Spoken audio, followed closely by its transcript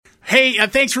Hey,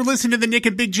 thanks for listening to the Nick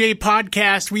and Big J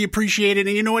podcast. We appreciate it.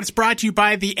 And you know what? It's brought to you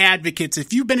by The Advocates.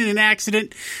 If you've been in an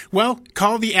accident, well,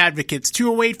 call The Advocates.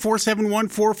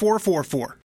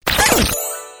 208-471-4444.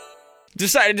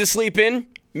 Decided to sleep in?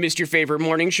 Missed your favorite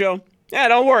morning show?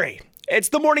 Don't worry. It's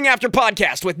the Morning After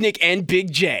podcast with Nick and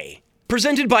Big J.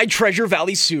 Presented by Treasure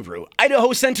Valley Subaru,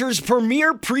 Idaho Center's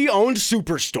premier pre-owned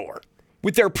superstore.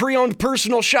 With their pre-owned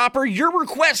personal shopper, your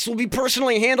requests will be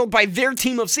personally handled by their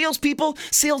team of salespeople,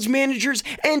 sales managers,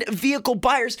 and vehicle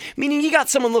buyers, meaning you got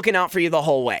someone looking out for you the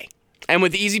whole way. And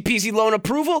with easy peasy loan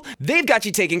approval, they've got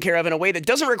you taken care of in a way that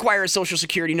doesn't require a social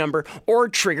security number or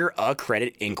trigger a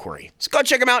credit inquiry. So go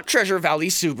check them out, Treasure Valley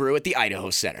Subaru at the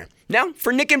Idaho Center. Now,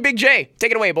 for Nick and Big J,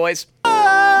 take it away, boys.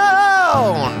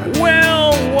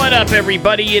 Well, what up,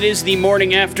 everybody? It is the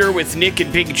Morning After with Nick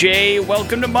and Big J.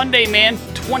 Welcome to Monday, man.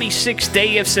 26th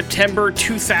day of September,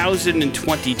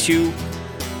 2022.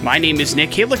 My name is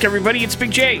Nick. Hey, look, everybody, it's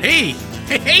Big J. Hey.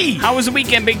 How was the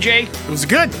weekend, Big J? It was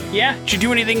good. Yeah? Did you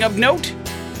do anything of note?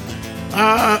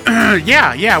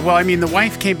 Yeah. Well, I mean, the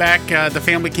wife came back, the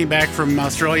family came back from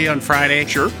Australia on Friday.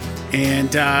 Sure.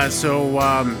 And I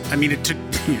mean, it took,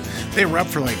 they were up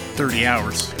for like 30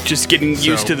 hours. Just getting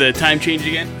used to the time change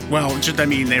again? Well,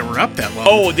 they were up that long.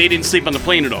 Oh, they didn't sleep on the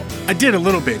plane at all? I did a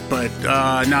little bit, but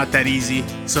not that easy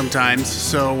sometimes.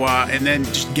 So, and then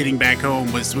just getting back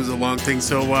home was a long thing.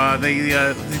 So they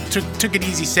took it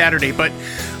easy Saturday. But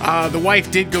the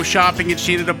wife did go shopping, and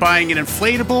she ended up buying an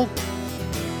inflatable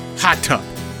hot tub.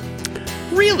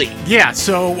 Really? Yeah,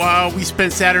 so we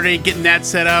spent Saturday getting that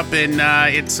set up, and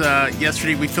it's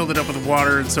yesterday we filled it up with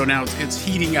water, and so now it's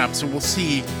heating up, so we'll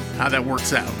see how that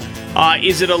works out.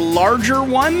 Is it a larger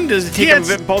one? Does it take up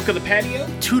a bulk of the patio?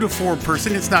 2 to 4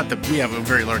 person. It's not we have a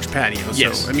very large patio,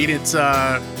 yes. So I mean it's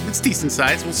decent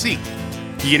size. We'll see.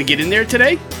 You gonna get in there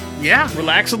today? Yeah.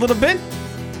 Relax a little bit?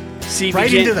 See if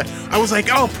right into I was like,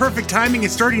 oh, perfect timing.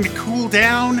 It's starting to cool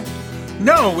down.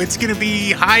 No, it's going to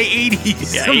be high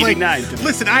 80s. Yeah, I'm 89. Like,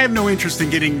 listen, I have no interest in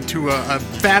getting to a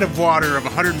vat of water of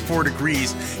 104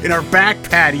 degrees in our back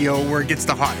patio where it gets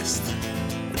the hottest.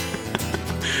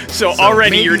 So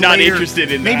already you're not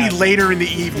interested in that. Maybe later in the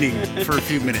evening for a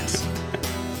few minutes.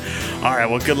 All right,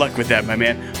 well, good luck with that, my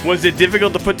man. Was it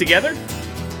difficult to put together?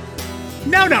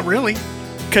 No, not really.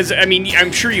 Because, I mean,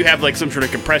 I'm sure you have like some sort of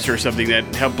compressor or something that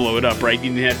helped blow it up, right?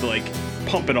 You didn't have to like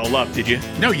pump it all up, did you?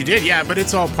 No, you did, yeah, but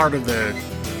it's all part of the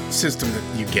system that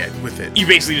you get with it. You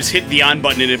basically just hit the on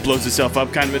button and it blows itself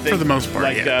up, kind of a thing. For the most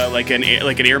part, yeah. Like an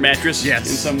air mattress. Yes.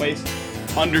 In some ways.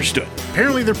 Understood.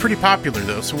 Apparently they're pretty popular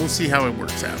though, so we'll see how it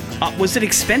works out. Was it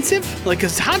expensive? Like,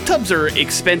 because hot tubs are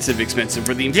expensive for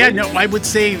the inflatable. Yeah, no, I would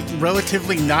say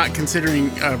relatively not considering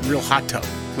a real hot tub.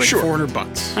 Like sure.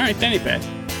 $400. All right, that ain't bad.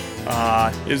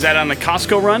 Is that on the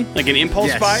Costco run? Like an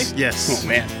impulse buy? Yes. Oh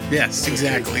man. Yes,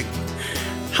 exactly.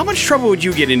 How much trouble would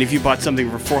you get in if you bought something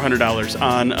for $400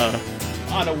 on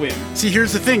a whim? See,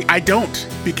 here's the thing. I don't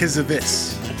because of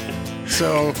this.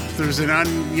 So there's an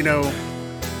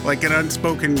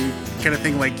unspoken kind of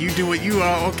thing. Like, you do what you,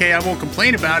 okay, I won't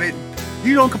complain about it.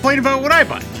 You don't complain about what I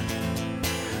buy.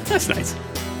 That's nice.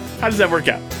 How does that work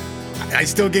out? I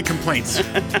still get complaints.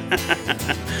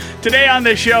 Today on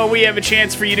the show, we have a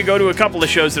chance for you to go to a couple of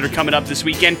shows that are coming up this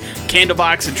weekend.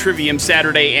 Candlebox and Trivium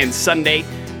Saturday and Sunday.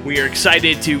 We are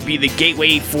excited to be the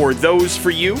gateway for those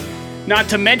for you. Not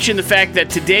to mention the fact that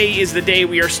today is the day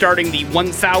we are starting the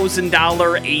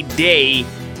 $1,000 a day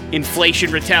inflation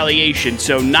retaliation.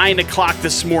 So 9 o'clock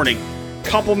this morning,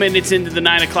 couple minutes into the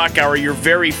 9 o'clock hour, your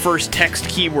very first text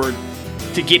keyword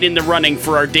to get in the running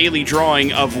for our daily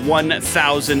drawing of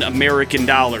 1,000 American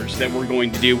dollars that we're going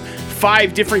to do.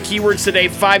 5 different keywords today,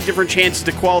 5 different chances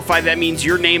to qualify. That means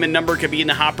your name and number could be in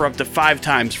the hopper up to 5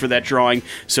 times for that drawing.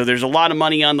 So there's a lot of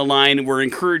money on the line. We're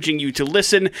encouraging you to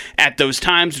listen at those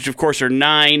times, which of course are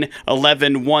 9,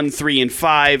 11, 1, 3, and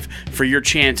 5 for your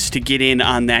chance to get in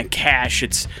on that cash.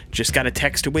 It's just got a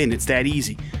text to win. It's that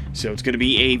easy. So it's going to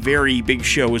be a very big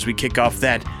show as we kick off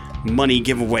that money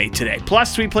giveaway today.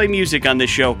 Plus, we play music on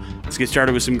this show. Let's get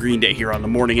started with some Green Day here on the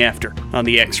Morning After on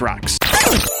the X Rocks.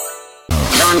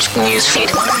 On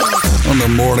the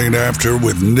Morning After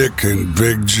with Nick and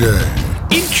Big J.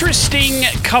 Interesting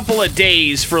couple of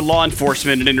days for law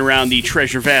enforcement in and around the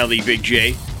Treasure Valley, Big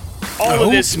J. All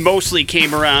of this mostly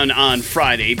came around on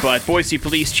Friday, but Boise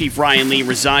Police Chief Ryan Lee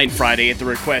resigned Friday at the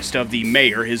request of the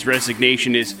mayor. His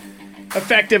resignation is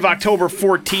effective October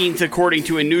 14th. According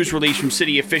to a news release from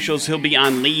city officials, he'll be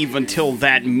on leave until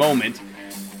that moment.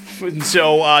 And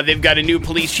so they've got a new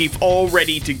police chief all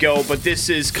ready to go, but this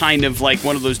is kind of like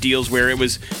one of those deals where it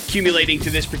was accumulating to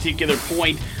this particular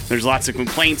point. There's lots of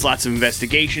complaints, lots of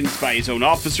investigations by his own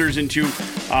officers into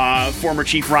former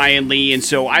Chief Ryan Lee, and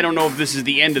so I don't know if this is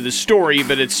the end of the story,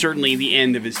 but it's certainly the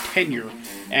end of his tenure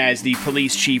as the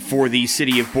police chief for the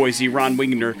city of Boise. Ron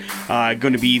Wigner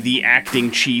going to be the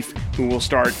acting chief who will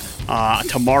start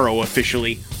tomorrow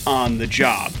officially on the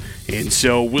job. And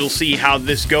so we'll see how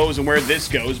this goes and where this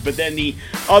goes. But then the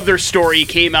other story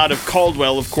came out of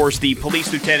Caldwell, of course, the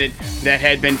police lieutenant that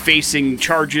had been facing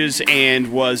charges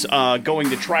and was going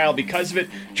to trial because of it.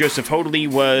 Joseph Hoadley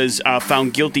was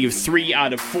found guilty of 3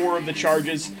 out of 4 of the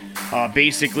charges.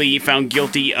 Basically found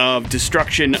guilty of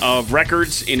destruction of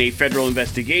records in a federal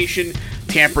investigation,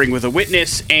 tampering with a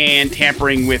witness, and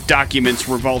tampering with documents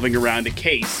revolving around a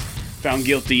case. Found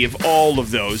guilty of all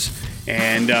of those.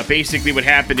 And basically what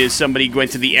happened is somebody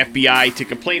went to the FBI to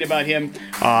complain about him,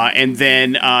 and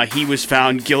then he was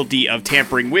found guilty of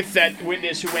tampering with that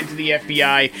witness who went to the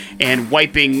FBI and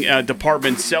wiping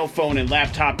department's cell phone and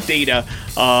laptop data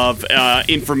of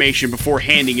information before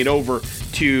handing it over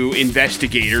to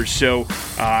investigators. So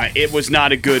it was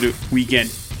not a good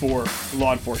weekend for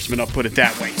law enforcement, I'll put it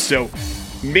that way. So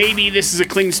maybe this is a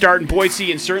clean start in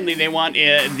Boise, and certainly they want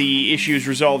the issues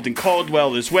resolved in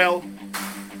Caldwell as well.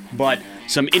 But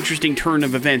some interesting turn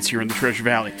of events here in the Treasure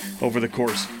Valley over the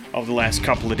course of the last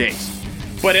couple of days.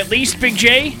 But at least, Big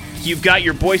J, you've got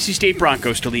your Boise State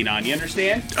Broncos to lean on. You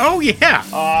understand? Oh,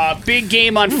 yeah. Big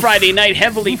game on Friday night,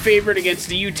 heavily favored against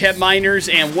the UTEP Miners.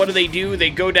 And what do? They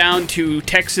go down to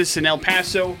Texas and El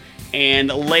Paso and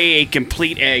lay a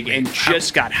complete egg and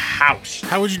just got housed.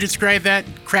 How would you describe that?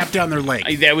 Crap down their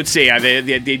leg. I would say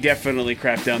they definitely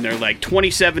crapped down their leg.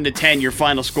 27-10, your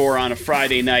final score on a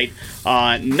Friday night.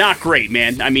 Not great,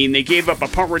 man. I mean, they gave up a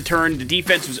punt return. The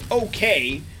defense was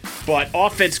okay, but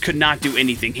offense could not do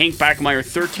anything. Hank Bachmeier,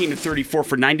 13 of 34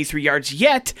 for 93 yards,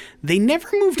 yet they never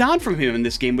moved on from him in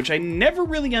this game, which I never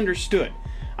really understood.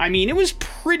 I mean, it was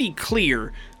pretty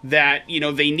clear that,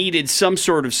 they needed some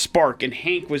sort of spark, and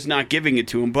Hank was not giving it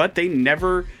to him, but they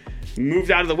never moved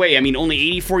out of the way. I mean, only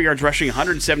 84 yards rushing,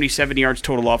 177 yards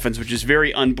total offense, which is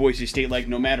very un-Boise State-like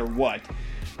no matter what.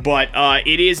 But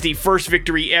it is the first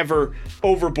victory ever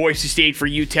over Boise State for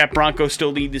UTEP. Broncos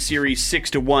still lead the series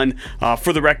 6-1.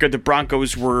 For the record, the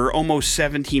Broncos were almost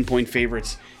 17-point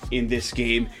favorites in this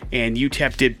game, and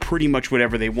UTEP did pretty much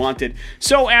whatever they wanted.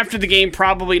 So after the game,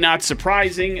 probably not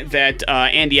surprising that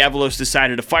Andy Avalos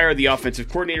decided to fire the offensive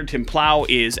coordinator. Tim Plow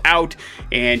is out,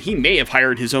 and he may have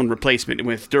hired his own replacement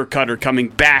with Dirk Cutter coming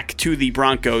back to the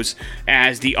Broncos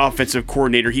as the offensive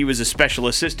coordinator. He was a special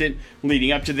assistant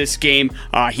leading up to this game.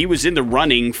 He was in the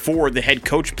running for the head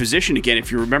coach position again,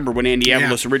 if you remember when Andy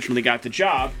Avalos originally got the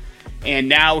job. And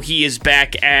now he is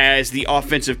back as the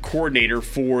offensive coordinator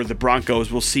for the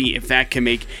Broncos. We'll see if that can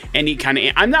make any kind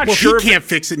of... I'm not sure... Well, if he can't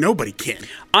fix it, nobody can.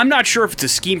 I'm not sure if it's a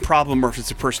scheme problem or if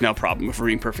it's a personnel problem, if we're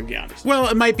being perfectly honest. Well,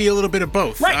 it might be a little bit of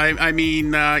both. Right. I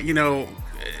mean, I'm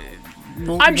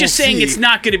just saying it's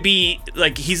not going to be...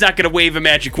 Like, he's not going to wave a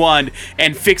magic wand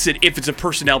and fix it if it's a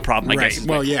personnel problem, I guess.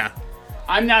 Well, yeah.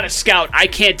 I'm not a scout. I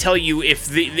can't tell you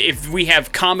if we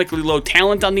have comically low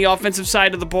talent on the offensive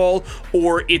side of the ball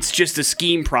or it's just a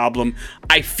scheme problem.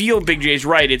 I feel Big J's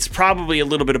right. It's probably a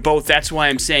little bit of both. That's why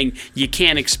I'm saying you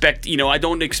can't expect, I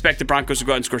don't expect the Broncos to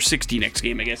go out and score 60 next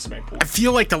game, I guess is my point. I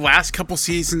feel like the last couple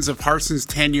seasons of Harson's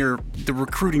tenure, the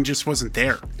recruiting just wasn't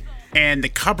there. And the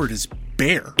cupboard is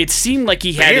bare. It seemed like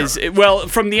he had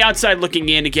from the outside looking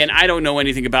in, again, I don't know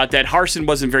anything about that. Harsin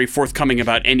wasn't very forthcoming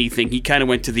about anything. He kind of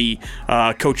went to the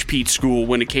Coach Pete school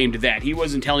when it came to that. He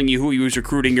wasn't telling you who he was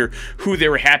recruiting or who they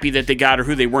were happy that they got or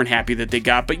who they weren't happy that they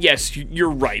got. But yes,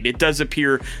 you're right. It does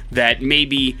appear that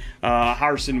maybe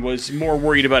Harsin was more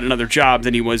worried about another job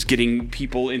than he was getting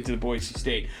people into the Boise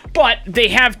State. But they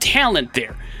have talent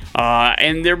there.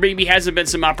 And there maybe hasn't been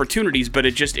some opportunities, but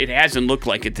it hasn't looked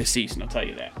like it this season, I'll tell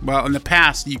you that. Well, in the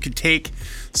past, you could take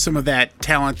some of that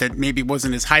talent that maybe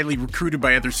wasn't as highly recruited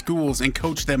by other schools and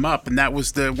coach them up, and that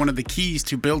was one of the keys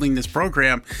to building this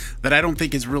program that I don't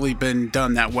think has really been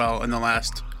done that well in the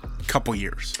last couple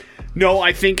years. No,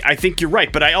 I think you're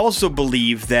right, but I also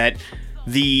believe that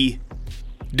the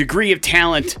degree of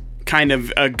talent kind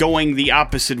of going the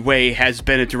opposite way has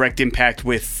been a direct impact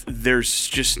with there's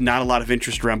just not a lot of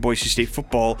interest around Boise State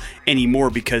football anymore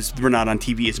because we're not on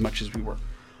TV as much as we were.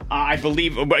 I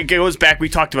believe it goes back. We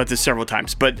talked about this several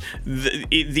times, but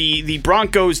the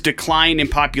Broncos' decline in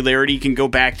popularity can go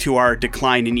back to our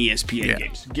decline in ESPN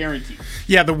games, guaranteed.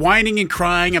 Yeah, the whining and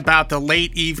crying about the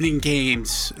late evening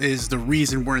games is the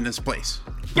reason we're in this place.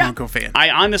 Bronco fan. I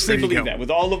honestly There you believe go. that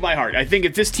with all of my heart. I think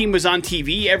if this team was on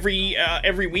TV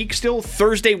every week still,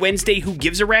 Thursday, Wednesday, who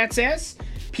gives a rat's ass?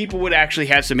 People would actually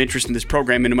have some interest in this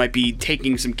program, and it might be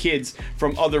taking some kids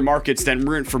from other markets that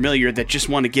weren't familiar that just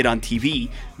want to get on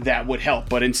TV. That would help.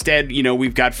 But instead,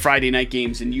 we've got Friday night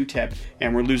games in UTEP,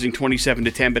 and we're losing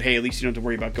 27-10. But hey, at least you don't have to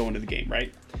worry about going to the game,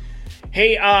 right?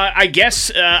 Hey, I guess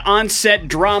on-set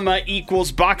drama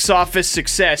equals box office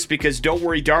success, because Don't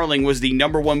Worry Darling was the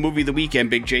 #1 movie of the weekend,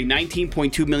 Big J.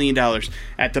 $19.2 million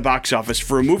at the box office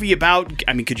for a movie about,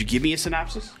 could you give me a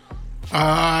synopsis?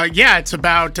 Yeah, it's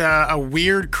about a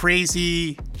weird,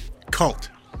 crazy cult.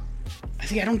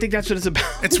 I don't think that's what it's about.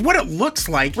 It's what it looks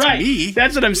like to me.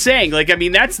 That's what I'm saying.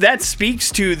 That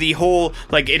speaks to the whole,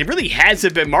 it really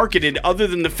hasn't been marketed other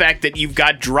than the fact that you've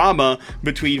got drama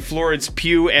between Florence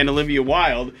Pugh and Olivia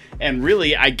Wilde. And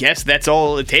really, I guess that's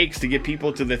all it takes to get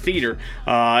people to the theater.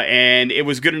 And it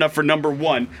was good enough for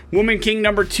 #1. Woman King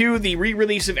 #2, the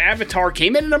re-release of Avatar,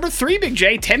 came in at #3, Big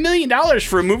J. $10 million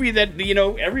for a movie that,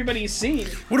 everybody's seen.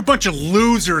 What a bunch of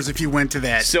losers if you went to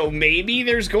that. So maybe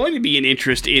there's going to be an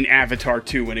interest in Avatar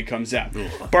 2 when it comes out.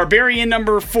 Barbarian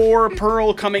 #4,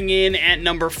 Pearl coming in at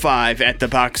 #5 at the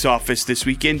box office this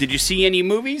weekend. Did you see any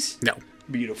movies? No.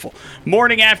 Beautiful.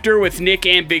 Morning After with Nick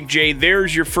and Big J.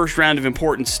 There's your first round of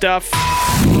important stuff.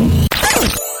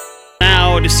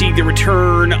 Now to see the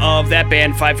return of that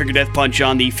band, Five Finger Death Punch,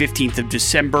 on the 15th of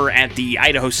December at the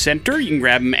Idaho Center. You can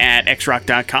grab them at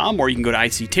xrock.com, or you can go to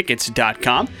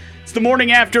ictickets.com. It's the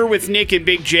Morning After with Nick and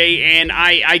Big J, and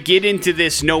I get into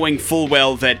this knowing full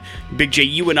well that, Big J,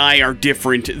 you and I are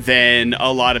different than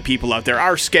a lot of people out there.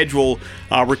 Our schedule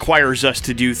requires us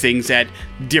to do things at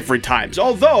different times.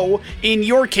 Although, in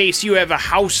your case, you have a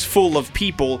house full of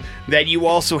people that you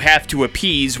also have to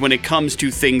appease when it comes to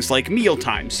things like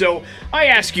mealtime. So, I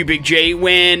ask you, Big J,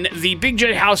 when the Big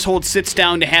J household sits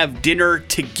down to have dinner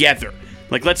together,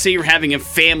 let's say you're having a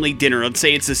family dinner. Let's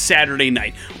say it's a Saturday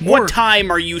night. What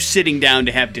time are you sitting down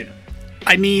to have dinner?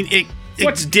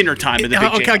 What's dinner time at the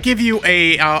Big J? I'll give you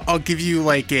a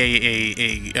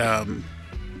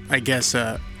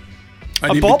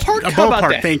ballpark? A How about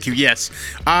ballpark, that? thank you, yes.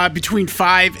 Between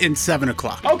 5 and 7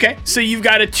 o'clock. Okay, so you've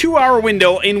got a 2-hour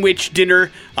window in which dinner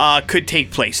could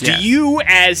take place. Yeah. Do you,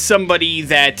 as somebody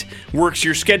that works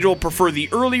your schedule, prefer the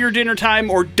earlier dinner time,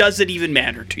 or does it even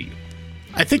matter to you?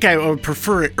 I think I would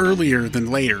prefer it earlier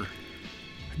than later.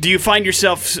 Do you find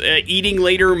yourself eating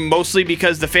later mostly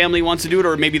because the family wants to do it,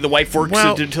 or maybe the wife works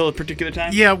until a particular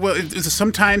time? Yeah, well,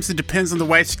 sometimes it depends on the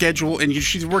wife's schedule, and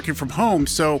she's working from home,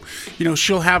 so,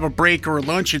 she'll have a break or a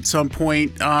lunch at some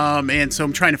point, and so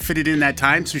I'm trying to fit it in that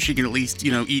time so she can at least,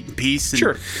 eat in peace. And,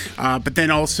 sure. But then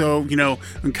also,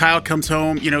 when Kyle comes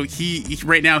home, he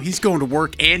right now he's going to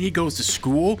work and he goes to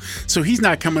school, so he's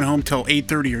not coming home till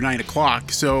 8:30 or 9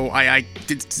 o'clock. So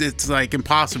it's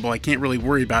impossible. I can't really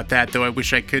worry about that, though. I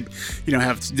wish I could,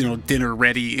 have dinner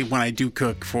ready when I do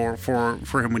cook for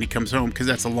him when he comes home, because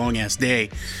that's a long ass day.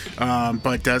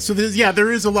 So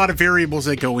there is a lot of variables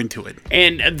that go into it,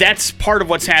 and that's part of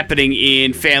what's happening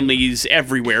in families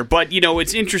everywhere. But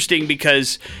it's interesting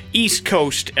because East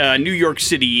Coast, New York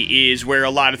City, is where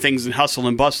a lot of things in hustle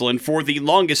and bustle. And for the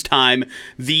longest time,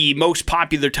 the most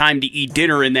popular time to eat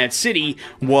dinner in that city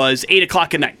was 8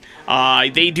 o'clock at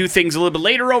night. They do things a little bit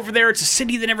later over there. It's a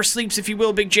city that never sleeps, if you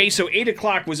will, Big J. So 8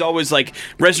 o'clock was always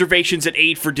reservations at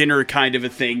 8 for dinner kind of a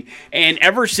thing. And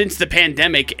ever since the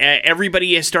pandemic,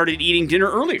 everybody has started eating dinner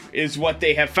earlier, is what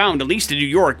they have found, at least in New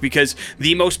York, because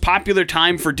the most popular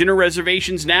time for dinner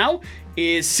reservations now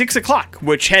is 6 o'clock,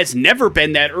 which has never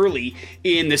been that early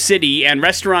in the city, and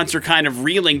restaurants are kind of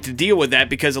reeling to deal with that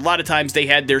because a lot of times they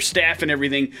had their staff and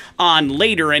everything on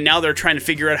later, and now they're trying to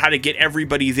figure out how to get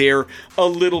everybody there a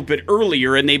little bit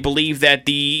earlier, and they believe that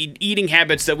the eating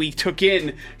habits that we took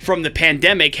in from the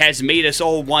pandemic has made us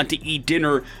all want to eat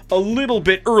dinner a little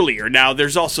bit earlier. Now,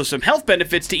 there's also some health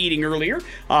benefits to eating earlier.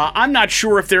 I'm not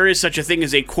sure if there is such a thing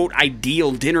as a, quote,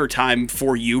 ideal dinner time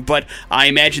for you, but I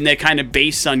imagine that kind of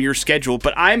based on your schedule.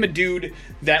 But I'm a dude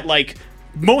that,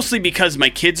 mostly because my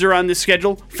kids are on this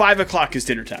schedule, 5 o'clock is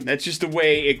dinner time. That's just the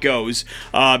way it goes,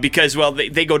 because, well,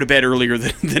 they go to bed earlier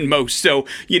than most. So,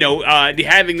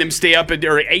 having them stay up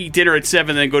or eat dinner at 7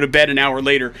 and then go to bed an hour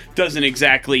later doesn't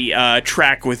exactly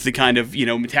track with the kind of,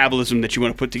 metabolism that you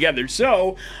want to put together.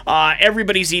 So,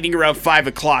 everybody's eating around 5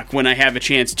 o'clock when I have a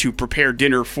chance to prepare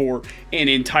dinner for an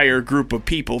entire group of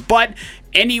people. But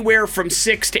anywhere from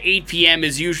 6 to 8 p.m.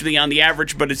 is usually on the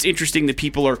average, but it's interesting that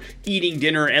people are eating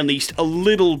dinner at least a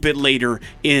little bit later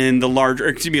in the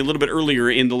a little bit earlier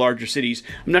in the larger cities.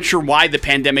 I'm not sure why the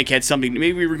pandemic had something.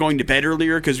 Maybe we were going to bed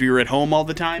earlier because we were at home all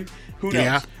the time. Who knows?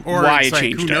 Yeah, or why it's it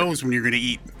changed. Who knows when you're going to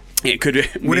eat? It could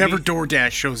Whatever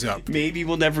DoorDash shows up. Maybe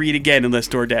we'll never eat again unless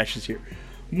DoorDash is here.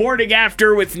 Morning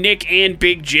After with Nick and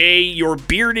Big J. Your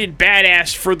bearded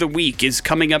badass for the week is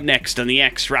coming up next on the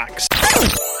X Rocks.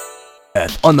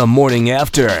 On the Morning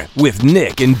After with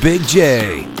Nick and Big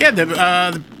J. Yeah,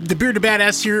 the Bearded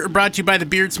Badass here brought to you by The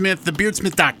Beardsmith.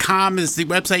 TheBeardsmith.com is the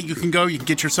website you can go. You can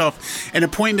get yourself an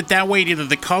appointment that way at either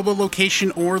the Caldwell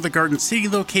location or the Garden City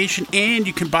location, and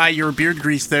you can buy your beard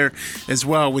grease there as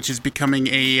well, which is becoming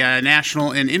a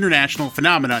national and international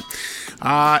phenomenon.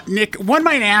 Nick, one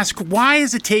might ask, why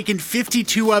has it taken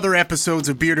 52 other episodes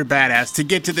of Bearded Badass to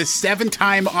get to this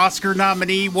 7-time Oscar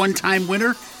nominee, 1-time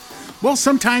winner? Well,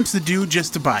 sometimes the dude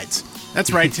just abides.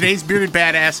 That's right, today's Bearded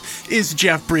Badass is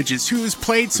Jeff Bridges, who has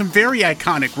played some very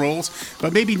iconic roles,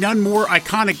 but maybe none more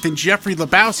iconic than Jeffrey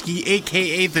Lebowski,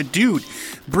 a.k.a. The Dude.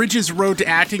 Bridges' road to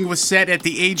acting was set at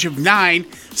the age of 9,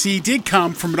 so he did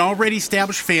come from an already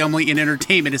established family in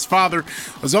entertainment. His father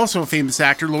was also a famous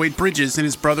actor, Lloyd Bridges, and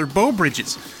his brother, Beau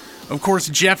Bridges. Of course,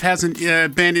 Jeff hasn't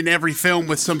been in every film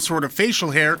with some sort of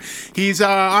facial hair. He's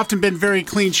often been very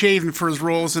clean-shaven for his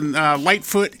roles in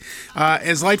Lightfoot,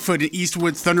 as Lightfoot in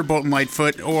Eastwood's Thunderbolt and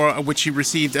Lightfoot, or which he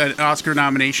received an Oscar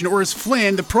nomination, or as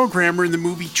Flynn, the programmer in the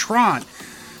movie Tron.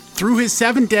 Through his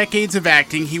 7 decades of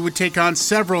acting, he would take on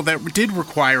several that did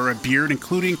require a beard,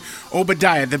 including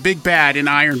Obadiah, the Big Bad in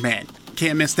Iron Man.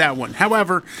 Can't miss that one.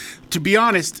 However, to be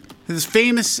honest, his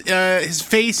face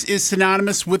is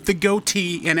synonymous with the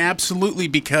goatee, and absolutely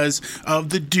because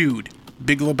of the dude,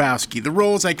 Big Lebowski. The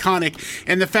role is iconic,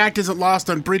 and the fact isn't lost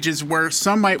on Bridges, where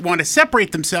some might want to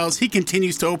separate themselves. He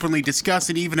continues to openly discuss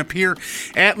and even appear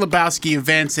at Lebowski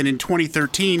events, and in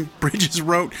 2013, Bridges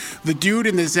wrote The Dude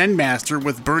and the Zen Master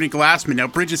with Bernie Glassman. Now,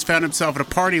 Bridges found himself at a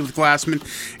party with Glassman,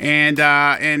 and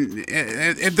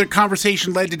the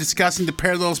conversation led to discussing the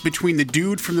parallels between the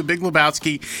Dude from The Big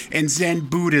Lebowski and Zen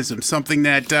Buddhism, something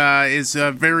that is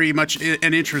very much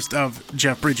an interest of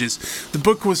Jeff Bridges. The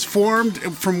book was formed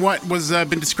from what was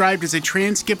been described as a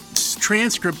transcript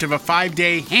of a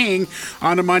 5-day hang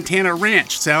on a Montana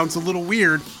ranch. Sounds a little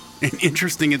weird and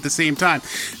interesting at the same time.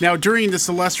 Now, during this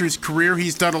illustrious career,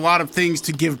 he's done a lot of things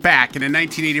to give back. And in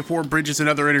 1984, Bridges and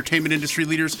other entertainment industry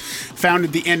leaders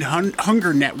founded the End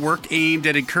Hunger Network, aimed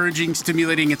at encouraging,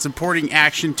 stimulating, and supporting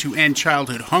action to end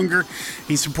childhood hunger.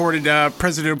 He supported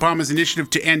President Obama's initiative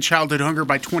to end childhood hunger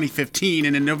by 2015.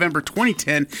 And in November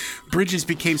 2010, Bridges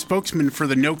became spokesman for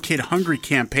the No Kid Hungry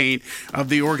campaign of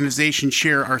the organization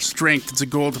Share Our Strength. It's a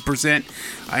goal to present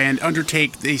and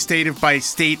undertake a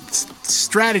state-by-state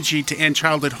strategy to end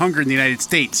childhood hunger in the United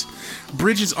States.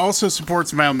 Bridges also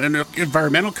supports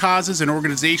environmental causes and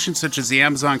organizations such as the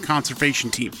Amazon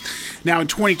Conservation Team. Now, in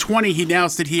 2020, he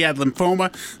announced that he had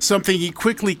lymphoma, something he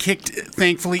quickly kicked,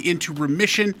 thankfully, into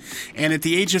remission. And at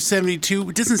the age of 72,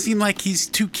 it doesn't seem like he's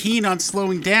too keen on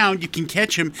slowing down. You can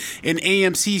catch him in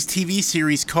AMC's TV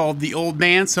series called The Old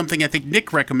Man, something I think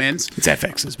Nick recommends. It's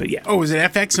FX's, but yeah. Oh, is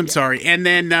it FX? I'm sorry. And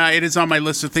then it is on my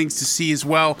list of things to see as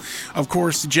well. Of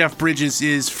course, Jeff Bridges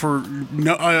is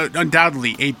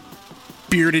undoubtedly a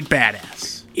bearded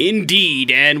badass.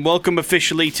 Indeed, and welcome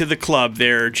officially to the club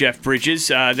there, Jeff Bridges.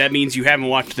 That means you haven't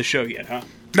watched the show yet, huh?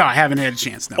 No, I haven't had a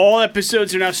chance, no. All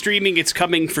episodes are now streaming. It's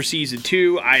coming for season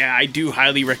 2. I do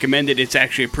highly recommend it. It's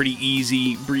actually a pretty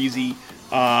easy, breezy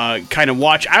kind of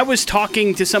watch. I was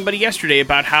talking to somebody yesterday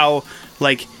about how,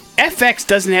 like, FX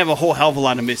doesn't have a whole hell of a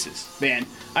lot of misses, man.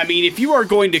 I mean, if you are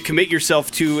going to commit yourself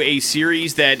to a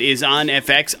series that is on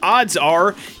FX, odds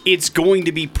are it's going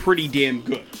to be pretty damn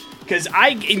good. Because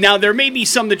now there may be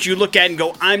some that you look at and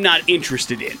go, I'm not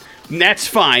interested in. And that's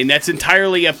fine. That's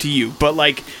entirely up to you. But,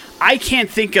 like, I can't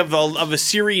think of a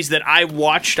series that I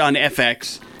watched on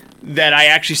FX that I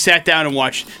actually sat down and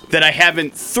watched that I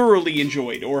haven't thoroughly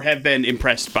enjoyed or have been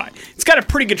impressed by. It's got a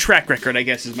pretty good track record, I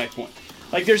guess, is my point.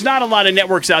 Like, there's not a lot of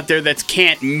networks out there that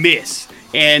can't miss.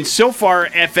 And so far,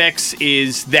 FX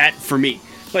is that for me.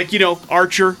 Like, you know,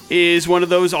 Archer is one of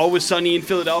those. Always Sunny in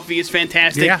Philadelphia is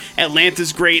fantastic. Yeah.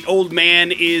 Atlanta's great. Old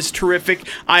Man is terrific.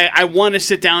 I want to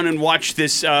sit down and watch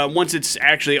this once it's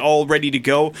actually all ready to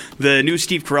go. The new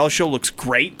Steve Carell show looks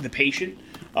great. The Patient.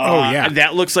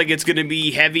 That looks like it's going to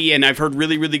be heavy, and I've heard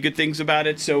really, really good things about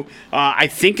it. So I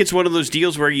think it's one of those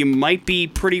deals where you might be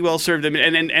pretty well served.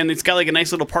 And it's got like a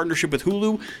nice little partnership with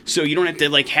Hulu, so you don't have to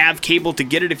like have cable to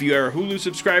get it. If you are a Hulu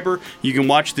subscriber, you can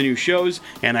watch the new shows,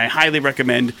 and I highly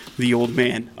recommend The Old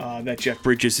Man that Jeff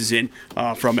Bridges is in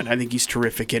from it. I think he's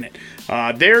terrific in it.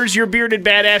 There's your bearded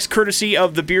badass, courtesy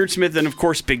of the Beardsmith and, of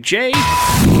course, Big J.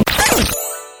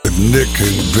 Nick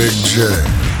and Big J.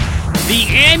 The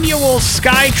annual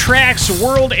Skytrax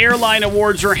World Airline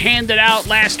Awards were handed out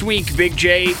last week, Big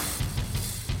J.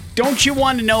 Don't you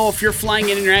want to know if you're flying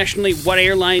internationally what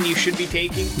airline you should be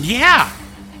taking? Yeah.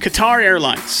 Qatar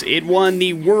Airlines. It won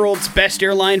the world's best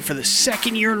airline for the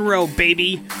second year in a row,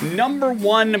 baby. Number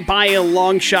one by a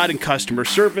long shot in customer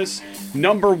service.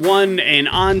 Number one in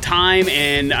on time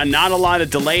and not a lot of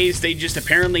delays. They just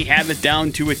apparently have it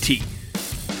down to a T.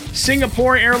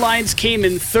 Singapore Airlines came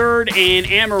in third, and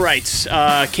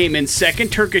Emirates came in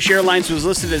second. Turkish Airlines was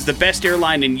listed as the best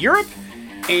airline in Europe.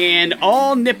 And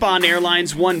all Nippon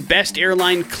Airlines won Best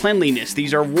Airline Cleanliness.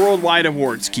 These are worldwide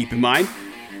awards, keep in mind.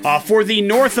 For the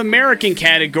North American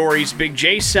categories, Big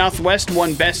J, Southwest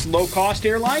won Best Low-Cost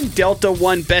Airline, Delta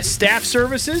won Best Staff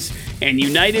Services, and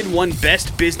United won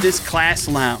Best Business Class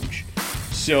Lounge.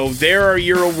 So there are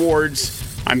your awards.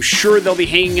 I'm sure they'll be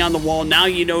hanging on the wall. Now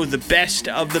you know the best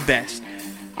of the best.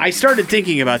 I started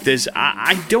thinking about this.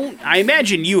 I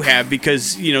imagine you have,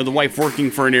 because, you know, the wife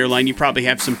working for an airline, you probably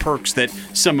have some perks that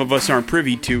some of us aren't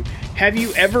privy to. Have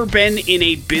you ever been in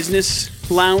a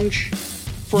business lounge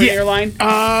for an airline?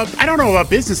 I don't know about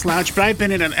business lounge, but I've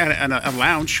been in a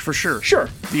lounge for sure. Sure.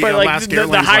 The but like Alaska the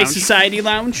Airlines high lounge. society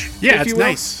lounge? Yeah, if it's you will?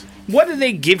 nice. What do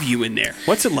they give you in there?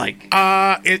 What's it like?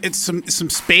 It's some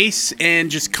space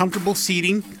and just comfortable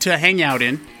seating to hang out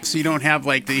in, so you don't have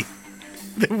like the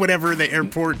whatever the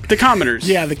airport. The commoners.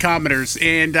 Yeah, the commoners,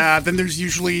 and then there's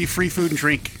usually free food and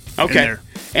drink. in Okay. there.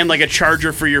 And like a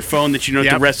charger for your phone that you don't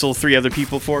have to Yep. wrestle 3 other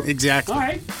people for? Exactly. All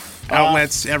right.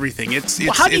 Outlets, everything. It's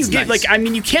Well, how do you it's get, nice. like, I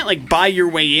mean, you can't, like, buy your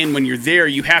way in when you're there.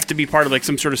 You have to be part of, like,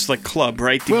 some sort of, like, club,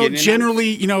 right? To Well, get in? generally,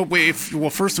 you know,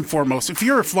 first and foremost, if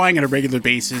you're flying on a regular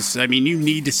basis, I mean, you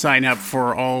need to sign up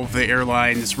for all of the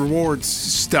airlines rewards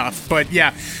stuff. But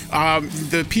yeah,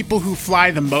 the people who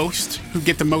fly the most, who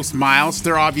get the most miles,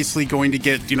 they're obviously going to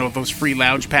get, you know, those free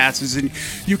lounge passes, and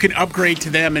you can upgrade to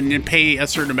them and pay a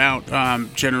certain amount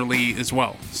generally as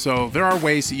well. So there are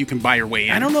ways that you can buy your way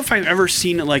in. I don't know if I've ever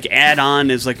seen it, like, add on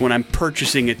as, like, when I'm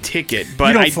purchasing a ticket. But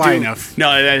You don't I fly do. enough.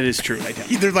 No, that is true. I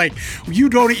don't. They're like,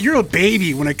 you're a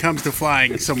baby when it comes to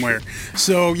flying somewhere.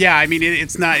 So yeah, I mean,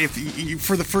 it's not,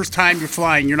 for the first time you're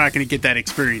flying, you're not going to get that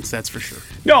experience, that's for sure.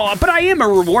 No, but I am a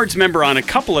rewards member on a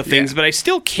couple of things, Yeah. but I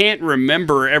still can't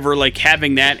remember ever, like,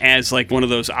 having that as, like, one of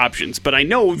those options. But I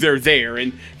know they're there,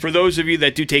 and for those of you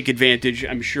that do take advantage,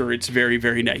 I'm sure it's very,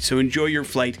 very nice. So enjoy your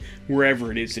flight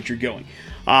wherever it is that you're going.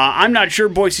 I'm not sure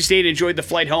Boise State enjoyed the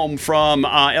flight home from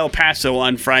El Paso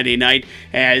on Friday night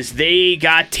as they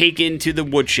got taken to the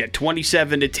woodshed,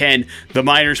 27-10. The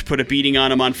Miners put a beating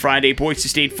on them on Friday. Boise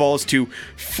State falls to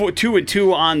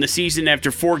 2-2 on the season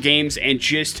after 4 games and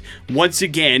just once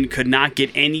again could not get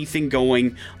anything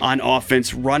going on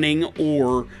offense, running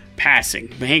or passing.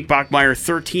 Hank Bachmeier,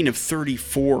 13 of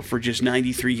 34 for just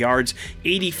 93 yards,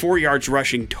 84 yards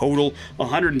rushing total,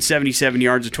 177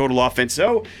 yards of total offense.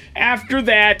 So after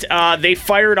that, they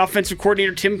fired offensive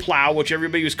coordinator Tim Plow, which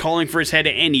everybody was calling for his head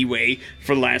anyway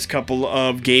for the last couple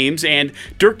of games, and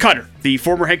Dirk Cutter, the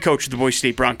former head coach of the Boise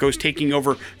State Broncos, taking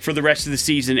over for the rest of the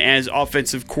season as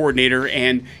offensive coordinator,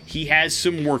 and he has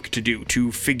some work to do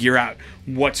to figure out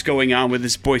what's going on with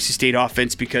this Boise State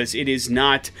offense, because it is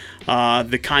not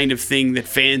the kind of thing that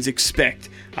fans expect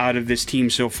out of this team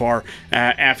so far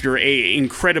after a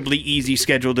incredibly easy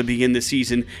schedule to begin the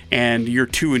season, and you're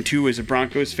 2-2 as a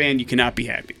Broncos fan, you cannot be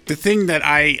happy. The thing that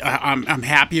I'm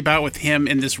happy about with him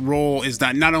in this role is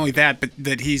not only that, but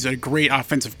that he's a great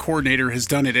offensive coordinator, has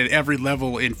done it at every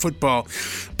level in football,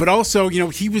 but also, you know,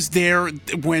 he was there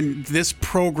when this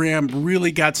program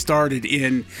really got started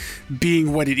in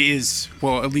being what it is.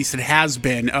 Well, at least it has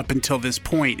been up until this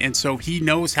point, and so he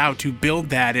knows how to build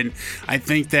that. And I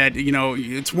think that, you know,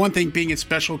 it's one thing being a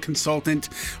special consultant.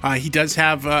 He does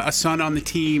have a son on the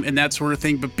team and that sort of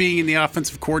thing, but being in the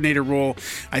offensive coordinator role,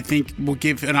 I think will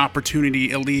give an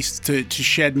opportunity at least to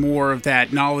shed more of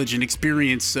that knowledge and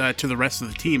experience to the rest of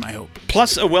the team, I hope.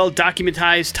 Plus a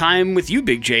well-documentized time with you,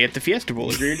 Big J, at the Fiesta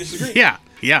Bowl. Agree or disagree? Yeah.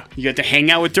 You got to hang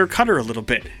out with Dirk Cutter a little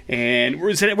bit. And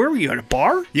where were you, at a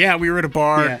bar? Yeah, we were at a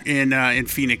bar in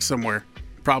Phoenix somewhere.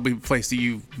 Probably a place that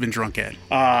you've been drunk at.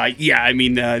 Yeah, I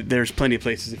mean, there's plenty of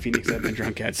places in Phoenix I've been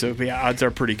drunk at, so yeah, odds are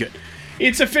pretty good.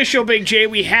 It's official, Big J.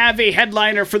 We have a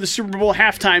headliner for the Super Bowl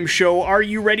halftime show. Are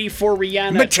you ready for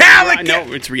Rihanna? Metallica!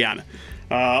 No, it's Rihanna.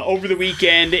 Over the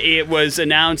weekend, it was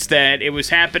announced that it was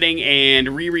happening, and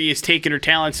Riri is taking her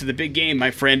talents to the big game,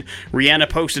 my friend. Rihanna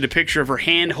posted a picture of her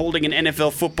hand holding an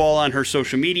NFL football on her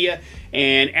social media,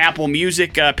 and Apple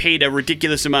Music paid a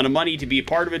ridiculous amount of money to be a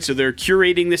part of it, so they're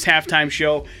curating this halftime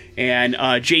show, and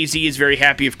Jay-Z is very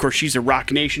happy. Of course, she's a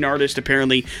Rock Nation artist.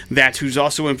 Apparently, that's who's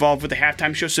also involved with the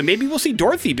halftime show, so maybe we'll see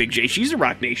Dorothy, Big J. She's a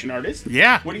Rock Nation artist.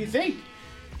 Yeah. What do you think?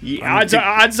 Odds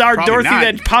are Dorothy not.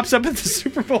 that pops up at the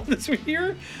Super Bowl this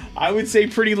year, I would say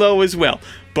pretty low as well.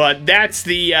 But that's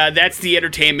the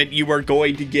entertainment you are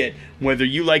going to get. Whether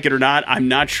you like it or not, I'm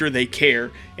not sure they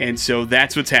care. And so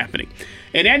that's what's happening.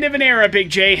 An end of an era, Big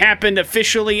J, happened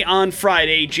officially on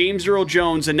Friday. James Earl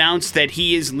Jones announced that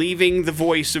he is leaving the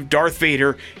voice of Darth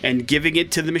Vader and giving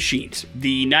it to the machines.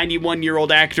 The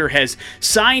 91-year-old actor has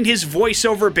signed his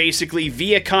voiceover basically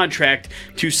via contract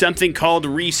to something called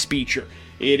Respeecher.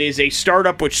 It is a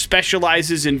startup which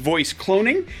specializes in voice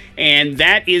cloning, and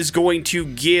that is going to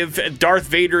give Darth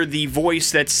Vader the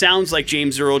voice that sounds like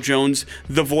James Earl Jones,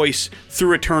 the voice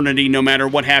through eternity, no matter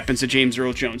what happens to James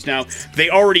Earl Jones. Now, they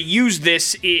already used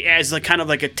this as kind of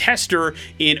like a tester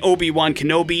in Obi-Wan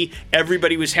Kenobi.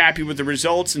 Everybody was happy with the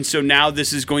results, and so now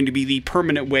this is going to be the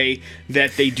permanent way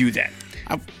that they do that.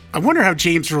 I wonder how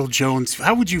James Earl Jones,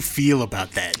 how would you feel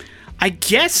about that? I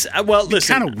guess, well,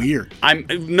 listen. Kind of weird.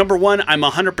 Number one, I'm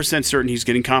 100% certain he's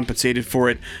getting compensated for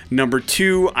it. Number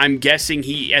two, I'm guessing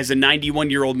he, as a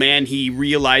 91-year-old man, he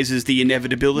realizes the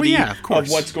inevitability of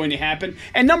what's going to happen.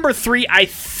 And number three,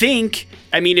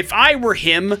 if I were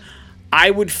him,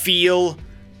 I would feel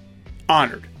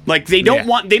honored. Like they don't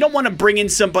want to bring in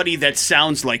somebody that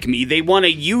sounds like me. They want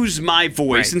to use my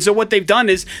voice. Right. And so what they've done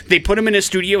is they put him in a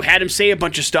studio, had him say a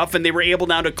bunch of stuff, and they were able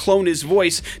now to clone his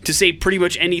voice to say pretty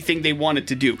much anything they wanted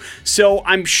to do. So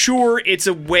I'm sure it's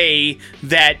a way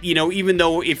that, even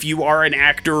though if you are an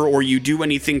actor or you do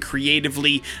anything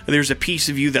creatively, there's a piece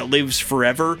of you that lives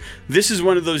forever. This is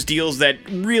one of those deals that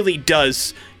really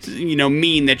does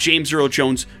mean that James Earl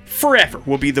Jones forever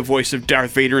will be the voice of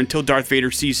Darth Vader until Darth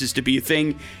Vader ceases to be a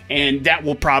thing, and that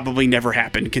will probably never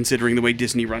happen considering the way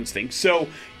Disney runs things. So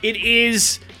it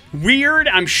is weird.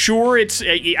 I'm sure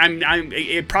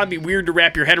it'd probably be weird to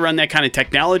wrap your head around that kind of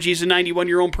technology as a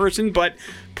 91-year-old person, but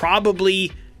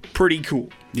probably pretty cool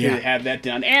to have that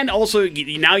done. And also,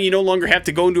 now you no longer have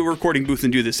to go into a recording booth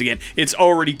and do this again. It's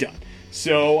already done.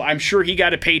 So I'm sure he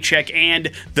got a paycheck,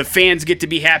 and the fans get to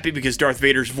be happy because Darth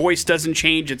Vader's voice doesn't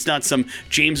change. It's not some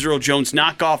James Earl Jones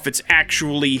knockoff. It's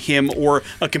actually him or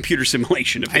a computer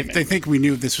simulation of him. I think we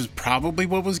knew this was probably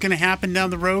what was going to happen down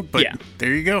the road, but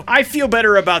there you go. I feel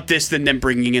better about this than them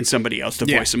bringing in somebody else to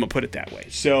voice him, I'll put it that way.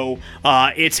 So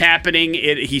it's happening.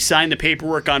 He signed the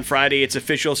paperwork on Friday. It's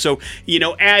official. So,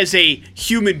 as a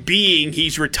human being,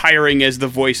 he's retiring as the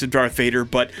voice of Darth Vader,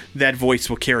 but that voice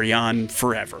will carry on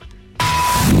forever.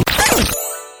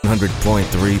 100.3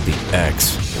 The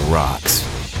X rocks.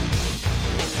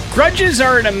 Grudges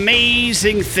are an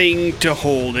amazing thing to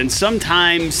hold, and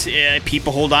sometimes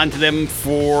people hold on to them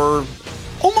for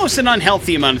almost an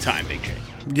unhealthy amount of time, Big J.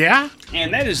 Yeah?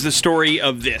 And that is the story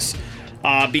of this.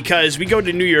 Because we go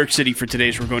to New York City for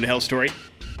today's We're Going to Hell story.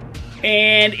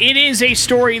 And it is a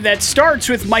story that starts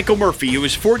with Michael Murphy, who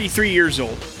is 43 years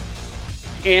old.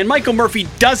 And Michael Murphy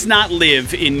does not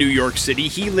live in New York City.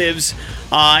 He lives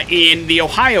in the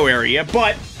Ohio area,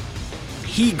 but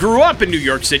he grew up in New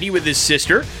York City with his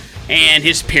sister and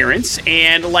his parents.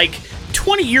 And like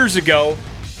 20 years ago,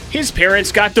 his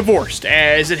parents got divorced,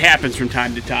 as it happens from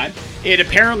time to time. It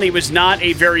apparently was not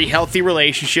a very healthy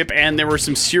relationship, and there were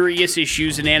some serious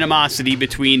issues and animosity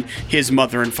between his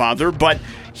mother and father. But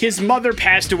his mother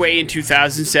passed away in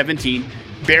 2017.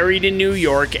 Buried in New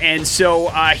York, and so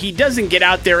he doesn't get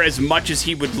out there as much as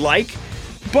he would like,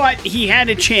 but he had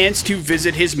a chance to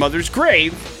visit his mother's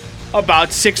grave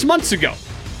about 6 months ago.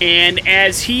 And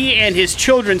as he and his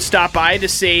children stopped by to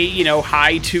say,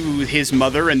 hi to his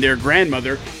mother and their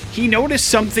grandmother, he noticed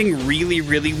something really,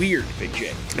 really weird, Big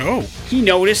J. Oh. He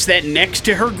noticed that next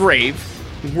to her grave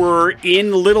were,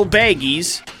 in little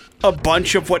baggies, a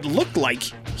bunch of what looked like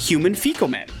human fecal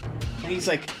matter. And he's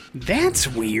like, that's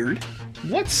weird.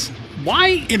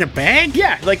 Why? In a bag?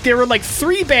 Yeah, like there were like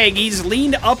 3 baggies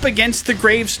leaned up against the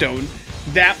gravestone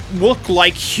that looked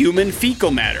like human fecal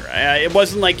matter. It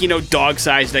wasn't like,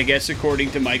 dog-sized, I guess,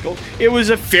 according to Michael. It was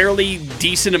a fairly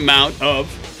decent amount of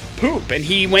poop. And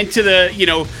he went to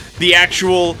the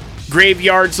actual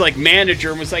graveyard's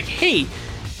manager and was like, hey,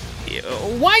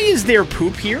 why is there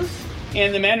poop here?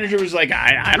 And the manager was like,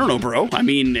 I don't know, bro.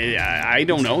 I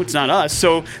don't know. It's not us.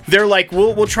 So they're like,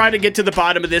 we'll try to get to the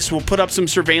bottom of this. We'll put up some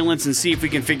surveillance and see if we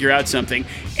can figure out something.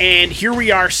 And here we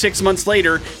are 6 months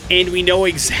later, and we know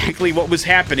exactly what was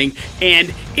happening.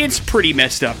 And it's pretty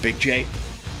messed up, Big J.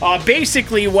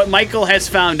 Basically, what Michael has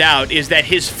found out is that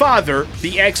his father,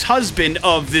 the ex-husband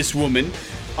of this woman,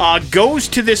 goes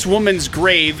to this woman's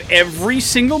grave every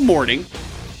single morning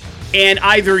and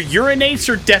either urinates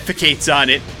or defecates on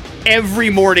it every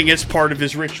morning as part of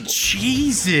his ritual.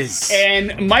 Jesus.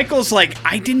 And Michael's like,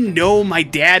 I didn't know my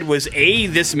dad was A,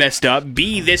 this messed up,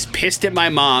 B, this pissed at my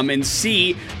mom, and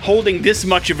C, holding this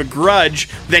much of a grudge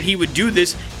that he would do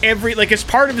this as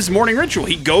part of his morning ritual.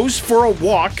 He goes for a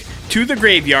walk to the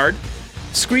graveyard,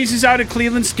 squeezes out a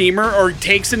Cleveland steamer or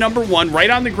takes a number 1 right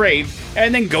on the grave,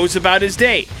 and then goes about his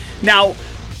day. Now,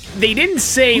 they didn't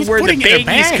say where the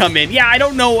baggies come in. Yeah, I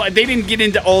don't know. They didn't get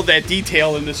into all that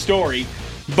detail in the story.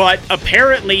 But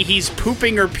apparently he's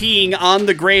pooping or peeing on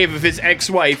the grave of his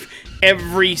ex-wife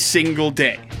every single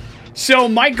day. So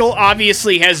Michael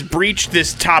obviously has breached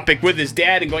this topic with his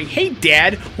dad and going, hey,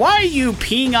 Dad, why are you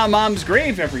peeing on Mom's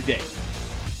grave every day?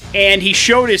 And he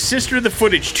showed his sister the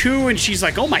footage too, and she's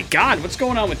like, oh my God, what's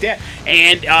going on with that?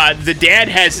 And the dad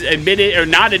has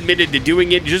not admitted to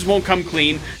doing it, just won't come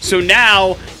clean. So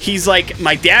now he's like,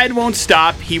 my dad won't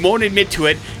stop, he won't admit to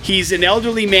it, he's an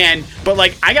elderly man, but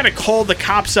like, I gotta call the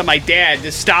cops on my dad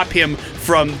to stop him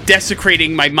from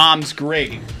desecrating my mom's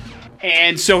grave.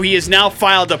 And so he has now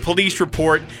filed a police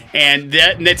report, and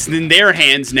that's in their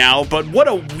hands now. But what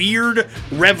a weird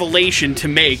revelation to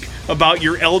make about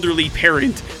your elderly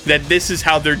parent, that this is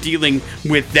how they're dealing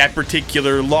with that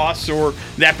particular loss or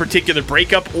that particular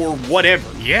breakup or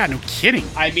whatever. Yeah, no kidding.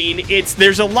 I mean,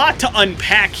 there's a lot to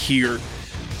unpack here,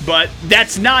 but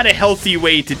that's not a healthy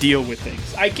way to deal with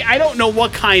things. I don't know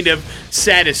what kind of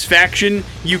satisfaction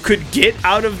you could get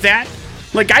out of that.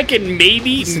 Like, I can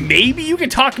maybe you can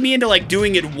talk me into, like,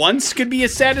 doing it once could be a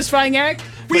satisfying act,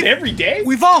 but every day?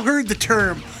 We've all heard the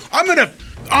term, I'm gonna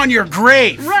on your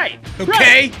grave. Right. Okay?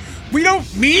 Right. We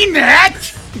don't mean that.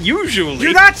 Usually.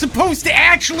 You're not supposed to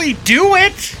actually do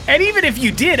it. And even if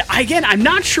you did, again, I'm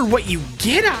not sure what you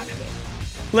get out of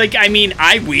it. Like, I mean,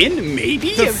 I win,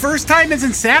 maybe? The first time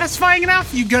isn't satisfying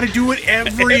enough? You gotta do it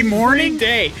every morning?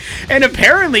 Day. And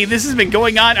apparently this has been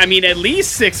going on, I mean, at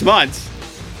least 6 months.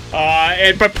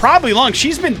 But probably long.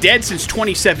 She's been dead since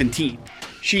 2017.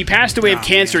 She passed away of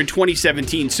cancer in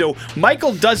 2017. So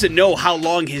Michael doesn't know how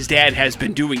long his dad has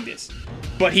been doing this.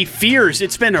 But he fears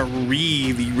it's been a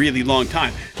really, really long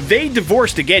time. They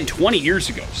divorced again 20 years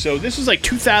ago. So this was like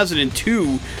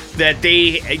 2002 that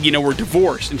they, were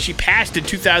divorced. And she passed in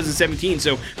 2017.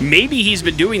 So maybe he's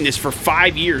been doing this for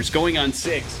 5 years, going on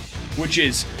 6, which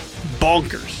is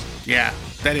bonkers. Yeah,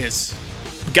 that is.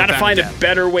 Got to find a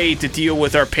better way to deal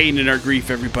with our pain and our grief,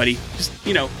 everybody. Just,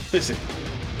 listen.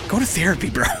 Go to therapy,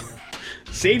 bro.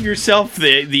 Save yourself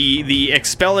the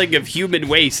expelling of human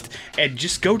waste and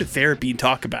just go to therapy and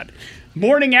talk about it.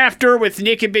 Morning After with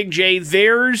Nick and Big J.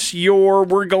 There's your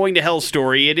We're Going to Hell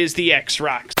story. It is the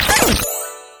X-Rocks.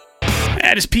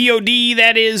 That is POD,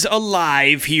 that is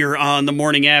Alive here on the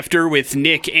Morning After with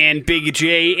Nick and Big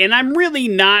J, and I'm really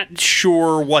not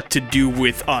sure what to do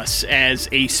with us as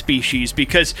a species,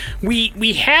 because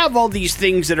we have all these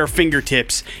things at our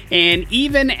fingertips, and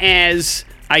even as,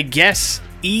 I guess,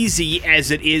 easy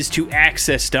as it is to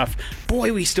access stuff,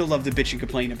 boy, we still love to bitch and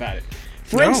complain about it.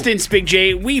 For instance, Big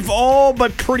J, we've all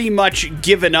but pretty much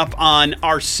given up on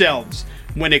ourselves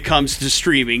when it comes to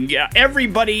streaming.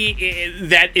 Everybody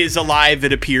that is alive,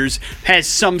 it appears, has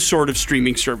some sort of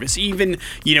streaming service. Even,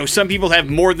 some people have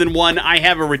more than one. I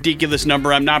have a ridiculous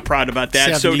number. I'm not proud about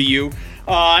that. 70. So do you.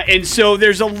 And so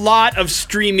there's a lot of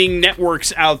streaming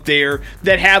networks out there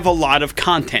that have a lot of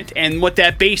content. And what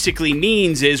that basically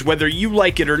means is, whether you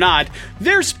like it or not,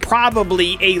 there's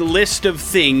probably a list of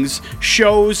things,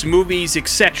 shows, movies,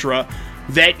 etc.,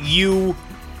 that you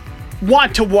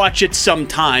want to watch at some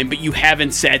time, but you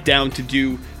haven't sat down to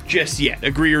do just yet.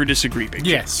 Agree or disagree, Big J?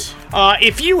 Yes.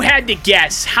 If you had to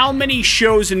guess how many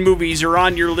shows and movies are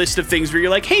on your list of things where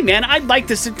you're like, hey man, I'd like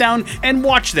to sit down and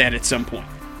watch that at some point.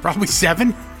 Probably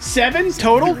 7. 7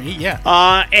 total? 8,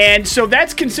 yeah. And so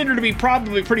that's considered to be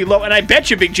probably pretty low. And I bet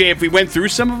you, Big J, if we went through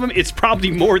some of them, it's probably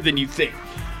more than you think.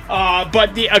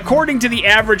 But according to the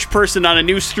average person on a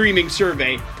new streaming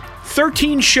survey,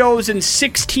 13 shows and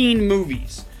 16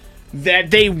 movies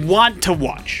that they want to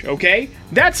watch, okay?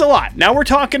 That's a lot. Now we're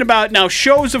talking about,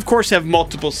 shows, of course, have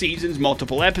multiple seasons,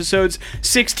 multiple episodes,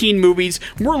 16 movies.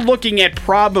 We're looking at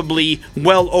probably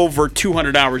well over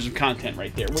 200 hours of content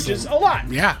right there, which is a lot.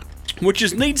 Yeah. Which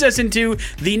just leads us into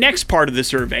the next part of the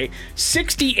survey.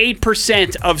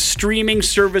 68% of streaming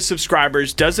service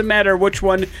subscribers, doesn't matter which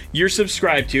one you're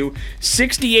subscribed to,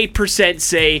 68%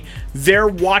 say their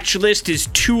watch list is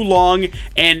too long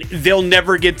and they'll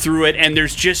never get through it, and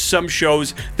there's just some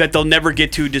shows that they'll never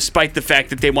get to despite the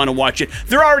fact that they want to watch it.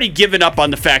 They're already given up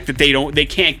on the fact that they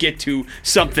can't get to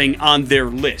something on their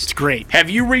list. Great.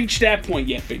 Have you reached that point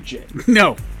yet, Big J?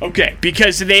 No. Okay,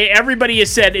 because everybody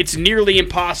has said it's nearly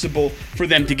impossible for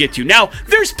them to get to. Now,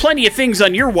 there's plenty of things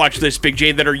on your watch list, Big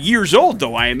J, that are years old,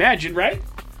 though, I imagine, right?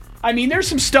 I mean, there's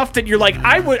some stuff that you're like,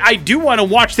 I do want to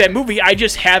watch that movie, I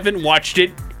just haven't watched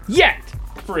it yet,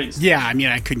 for instance. Yeah, I mean,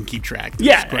 I couldn't keep track.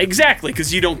 Yeah, exactly,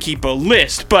 because you don't keep a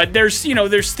list. But there's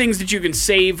things that you can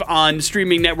save on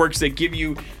streaming networks that give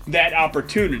you that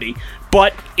opportunity.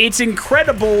 But it's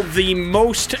incredible the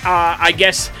most,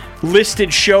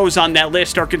 listed shows on that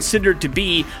list are considered to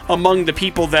be, among the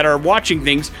people that are watching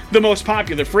things, the most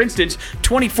popular. For instance,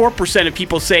 24% of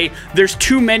people say there's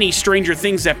too many Stranger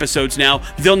Things episodes now,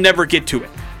 they'll never get to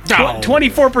it.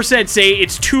 24% say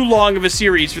it's too long of a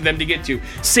series for them to get to.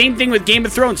 Same thing with Game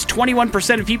of Thrones.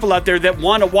 21% of people out there that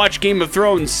want to watch Game of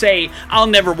Thrones say, I'll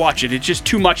never watch it. It's just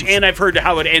too much, and I've heard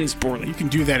how it ends poorly. You can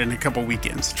do that in a couple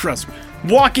weekends. Trust me.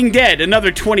 Walking Dead,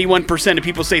 another 21% of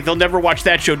people say they'll never watch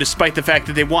that show despite the fact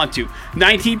that they want to.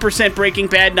 19% Breaking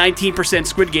Bad, 19%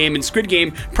 Squid Game, and Squid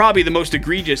Game probably the most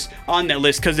egregious on that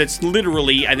list because it's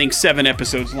literally, I think, 7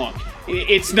 episodes long.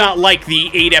 It's not like the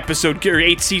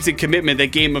 8-season commitment that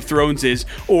Game of Thrones is,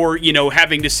 or,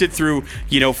 having to sit through,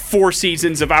 4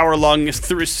 seasons of hour-long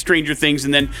Stranger Things,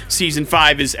 and then season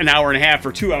 5 is an hour and a half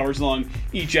or 2 hours long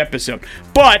each episode.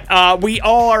 But we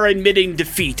all are admitting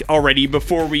defeat already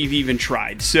before we've even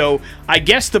tried. So I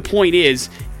guess the point is,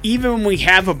 even when we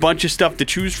have a bunch of stuff to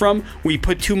choose from, we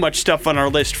put too much stuff on our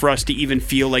list for us to even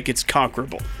feel like it's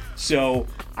conquerable. So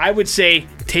I would say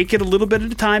take it a little bit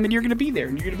at a time and you're going to be there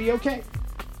and you're going to be okay.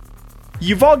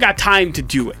 You've all got time to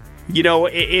do it.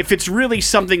 If it's really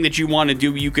something that you want to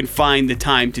do, you can find the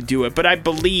time to do it. But I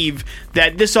believe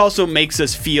that this also makes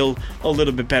us feel a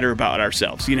little bit better about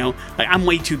ourselves. Like, I'm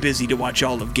way too busy to watch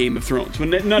all of Game of Thrones, when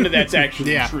none of that's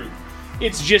actually true.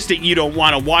 It's just that you don't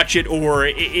want to watch it, or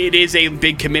it is a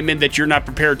big commitment that you're not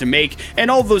prepared to make.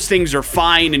 And all those things are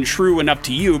fine and true and up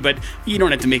to you, but you don't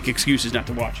have to make excuses not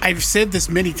to watch it. I've said this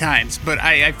many times, but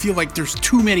I feel like there's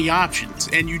too many options,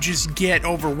 and you just get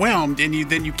overwhelmed, and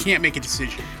then you can't make a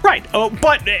decision. Right.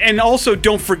 And also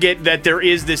don't forget that there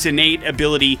is this innate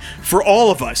ability for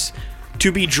all of us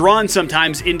to be drawn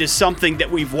sometimes into something that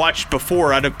we've watched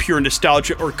before out of pure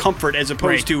nostalgia or comfort, as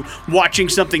opposed to watching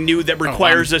something new that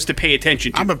requires us to pay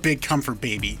attention to. I'm a big comfort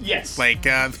baby. Yes. Like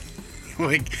I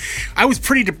was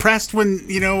pretty depressed when,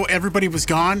 everybody was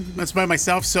gone. That's by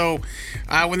myself. So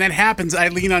when that happens, I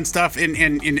lean on stuff, and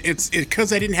it's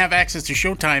because I didn't have access to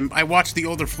Showtime, I watched the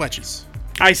older Fletches.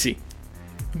 I see.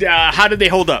 How did they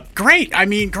hold up? Great. I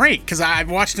mean, great, because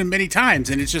I've watched them many times,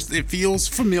 and it feels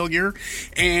familiar,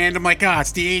 and I'm like,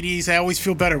 it's the 80s. I always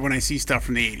feel better when I see stuff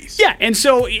from the 80s. Yeah, and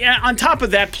so on top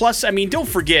of that, plus, I mean, don't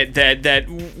forget that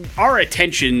our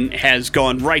attention has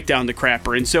gone right down the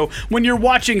crapper, and so when you're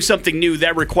watching something new,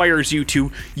 that requires you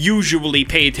to usually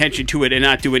pay attention to it and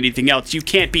not do anything else. You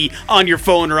can't be on your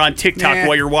phone or on TikTok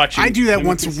while you're watching. I do that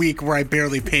once a week where I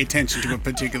barely pay attention to a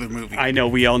particular movie. I know,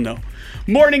 we all know.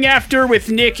 Morning After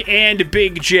with Nick and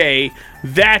Big J.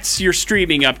 That's your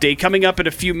streaming update. Coming up in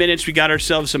a few minutes, we got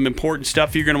ourselves some important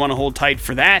stuff. You're going to want to hold tight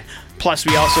for that. Plus,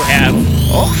 we also have...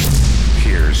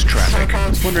 Here's traffic. I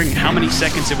was wondering how many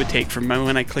seconds it would take from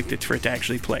when I clicked it for it to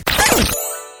actually play.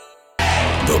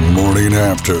 The Morning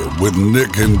After with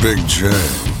Nick and Big J.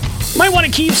 Might want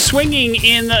to keep swimming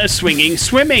in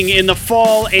the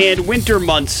fall and winter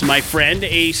months, my friend.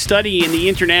 A study in the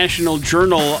International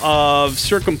Journal of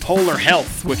Circumpolar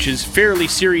Health, which is fairly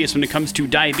serious when it comes to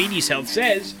diabetes health,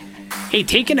 says, hey,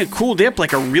 taking a cool dip,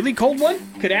 like a really cold one,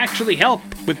 could actually help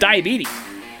with diabetes.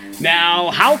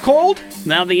 Now, how cold?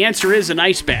 Now, the answer is an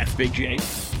ice bath, Big J.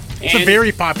 It's a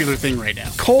very popular thing right now.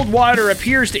 Cold water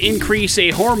appears to increase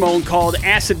a hormone called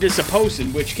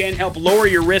acidicytocin, which can help lower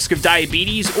your risk of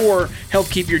diabetes or help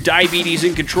keep your diabetes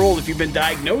in control if you've been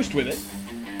diagnosed with it.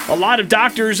 A lot of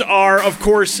doctors are, of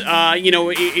course, I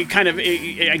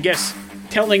guess,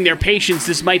 telling their patients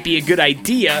this might be a good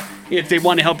idea if they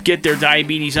want to help get their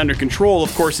diabetes under control.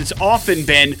 Of course, it's often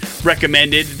been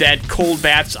recommended that cold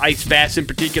baths, ice baths in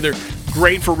particular,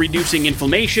 great for reducing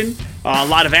inflammation. A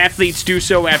lot of athletes do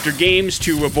so after games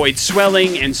to avoid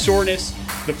swelling and soreness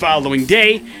the following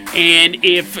day. And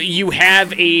if you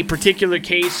have a particular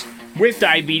case with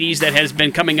diabetes that has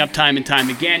been coming up time and time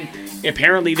again,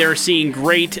 apparently they're seeing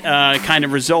great kind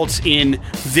of results in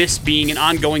this being an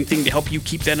ongoing thing to help you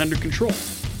keep that under control.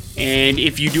 And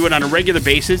if you do it on a regular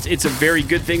basis, it's a very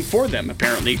good thing for them,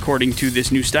 apparently, according to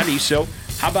this new study. So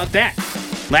how about that?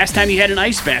 Last time you had an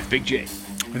ice bath, Big J?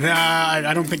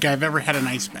 I don't think I've ever had an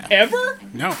ice bath. Ever?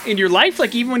 No. In your life?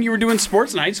 Like even when you were doing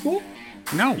sports in high school?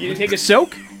 No. You didn't take a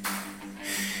soak?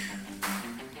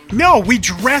 No, we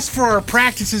dressed for our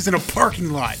practices in a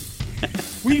parking lot.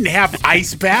 We didn't have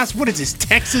ice baths. What is this,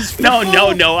 Texas No,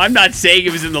 football? I'm not saying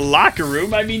it was in the locker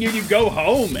room. I mean, you go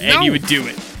home and you would do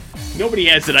it. Nobody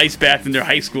has an ice bath in their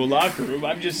high school locker room.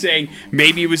 I'm just saying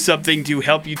maybe it was something to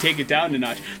help you take it down a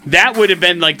notch. That would have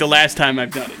been like the last time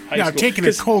I've done it. Now, I've taken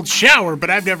a cold shower, but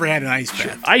I've never had an ice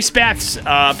bath. Ice baths,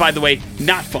 by the way,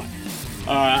 not fun.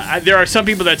 There are some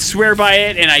people that swear by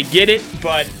it, and I get it,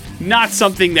 but not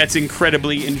something that's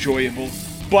incredibly enjoyable.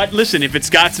 But listen, if it's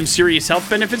got some serious health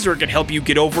benefits or it can help you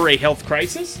get over a health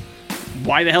crisis,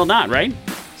 why the hell not, right?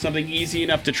 Something easy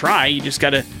enough to try. You just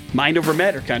got to mind over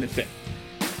matter kind of thing.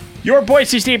 Your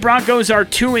Boise State Broncos are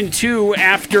 2-2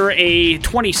 after a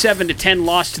 27-10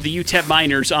 loss to the UTEP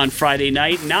Miners on Friday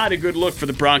night. Not a good look for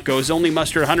the Broncos. Only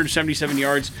mustered 177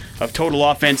 yards of total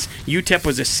offense. UTEP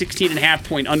was a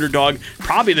 16.5-point underdog,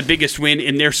 probably the biggest win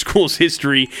in their school's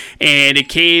history, and it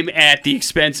came at the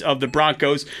expense of the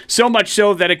Broncos. So much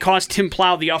so that it cost Tim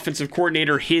Plow, the offensive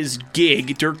coordinator, his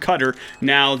gig. Dirk Cutter,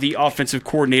 now the offensive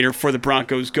coordinator for the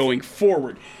Broncos going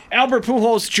forward. Albert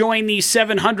Pujols joined the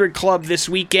 700 club this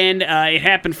weekend. It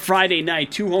happened Friday night.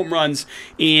 2 home runs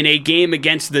in a game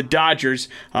against the Dodgers.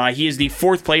 He is the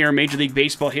 4th player in Major League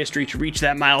Baseball history to reach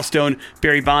that milestone.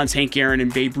 Barry Bonds, Hank Aaron,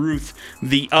 and Babe Ruth.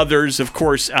 The others, of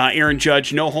course, Aaron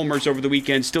Judge, no homers over the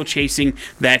weekend, still chasing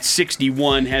that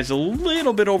 61. Has a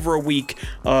little bit over a week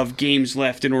of games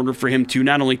left in order for him to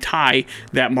not only tie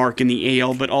that mark in the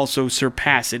AL, but also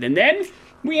surpass it. And then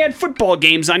we had football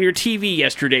games on your TV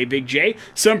yesterday, Big J.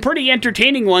 Some pretty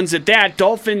entertaining ones at that.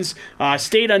 Dolphins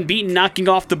stayed unbeaten, knocking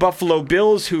off the Buffalo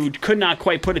Bills, who could not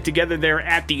quite put it together there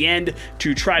at the end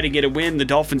to try to get a win. The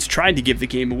Dolphins tried to give the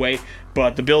game away,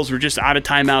 but the Bills were just out of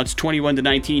timeouts.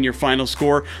 21-19, your final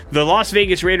score. The Las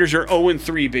Vegas Raiders are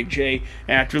 0-3, Big J,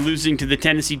 after losing to the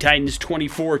Tennessee Titans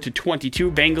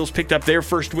 24-22. Bengals picked up their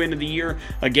first win of the year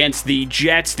against the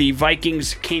Jets. The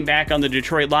Vikings came back on the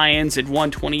Detroit Lions at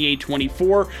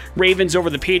 28-24. Ravens over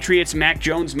the Patriots. Mac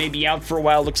Jones may be out for a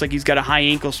while. Looks like he's got a high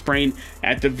ankle sprain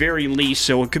at the very least,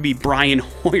 so it could be Brian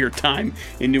Hoyer time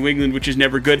in New England, which is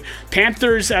never good.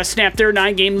 Panthers snapped their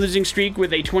 9-game losing streak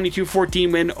with a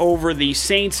 22-14 win over the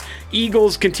Saints.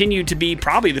 Eagles continue to be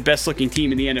probably the best-looking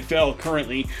team in the NFL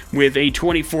currently with a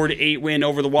 24-8 win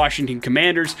over the Washington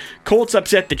Commanders. Colts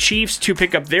upset the Chiefs to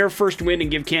pick up their first win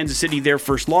and give Kansas City their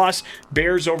first loss.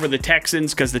 Bears over the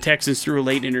Texans because the Texans threw a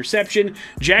late interception.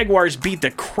 Jaguars beat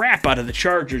the crap out of the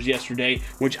Chargers yesterday,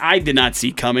 which I did not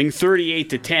see coming.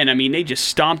 38-10. I mean, they just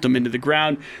stomped them into the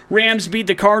ground. Rams beat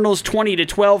the Cardinals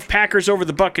 20-12. Packers over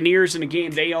the Buccaneers in a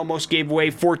game they almost gave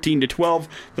away 14-12.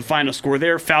 The final score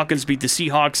there. Falcons beat the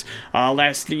Seahawks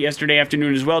yesterday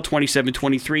afternoon as well,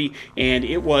 27-23, and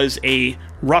it was a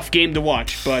rough game to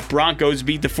watch, but Broncos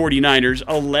beat the 49ers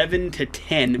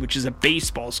 11-10, which is a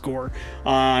baseball score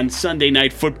on Sunday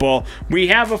Night Football. We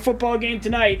have a football game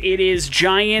tonight. It is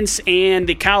Giants and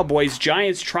the Cowboys.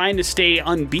 Giants trying to stay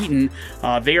unbeaten.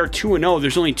 They are 2-0.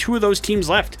 There's only 2 of those teams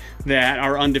left that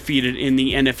are undefeated in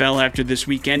the NFL after this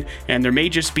weekend, and there may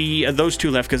just be those 2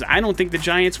 left because I don't think the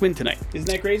Giants win tonight. Isn't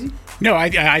that crazy? No,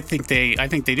 I think they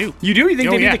do. You do? You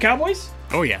think they beat the Cowboys?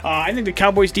 Oh, yeah. I think the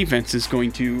Cowboys' defense is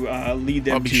going to lead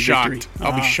them to victory.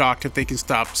 I'll be shocked if they can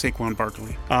stop Saquon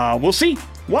Barkley. We'll see.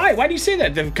 Why? Why do you say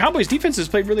that? The Cowboys' defense has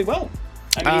played really well.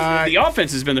 I mean, the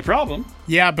offense has been the problem.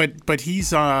 Yeah, but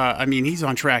he's he's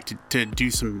on track to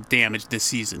do some damage this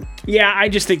season. Yeah, I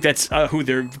just think that's who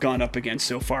they've gone up against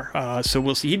so far. So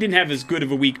we'll see. He didn't have as good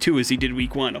of a week 2 as he did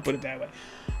week 1. I'll put it that way.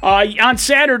 On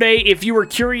Saturday, if you were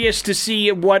curious to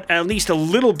see what at least a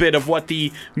little bit of what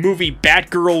the movie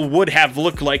Batgirl would have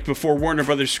looked like before Warner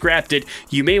Brothers scrapped it,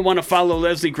 you may want to follow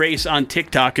Leslie Grace on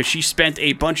TikTok, as she spent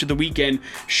a bunch of the weekend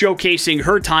showcasing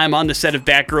her time on the set of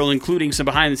Batgirl, including some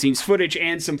behind-the-scenes footage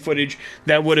and some footage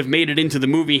that would have made it into the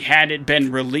movie had it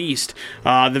been released.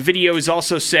 The video is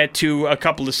also set to a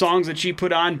couple of songs that she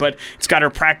put on, but it's got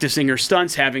her practicing her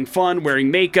stunts, having fun,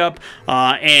 wearing makeup,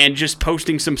 and just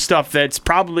posting some stuff that's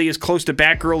probably as close to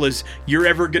Batgirl as you're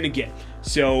ever going to get.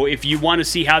 So if you want to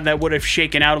see how that would have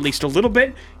shaken out at least a little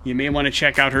bit, you may want to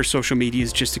check out her social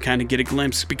medias just to kind of get a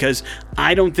glimpse, because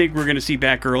I don't think we're going to see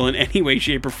Batgirl in any way,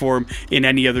 shape, or form in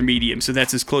any other medium. So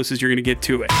that's as close as you're going to get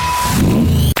to it.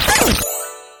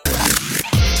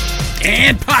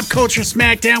 And Pop Culture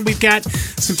Smackdown, we've got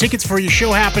some tickets for your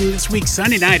show happening this week,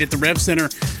 Sunday night at the Rev Center.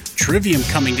 Trivium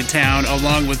coming to town,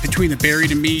 along with Between the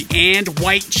Buried and Me and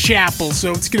Whitechapel.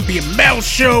 So it's going to be a metal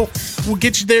show. We'll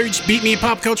get you there. Just beat me at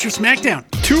Pop Culture Smackdown.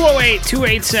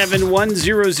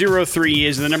 208-287-1003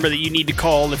 is the number that you need to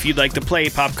call if you'd like to play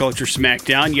Pop Culture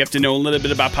Smackdown. You have to know a little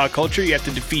bit about pop culture. You have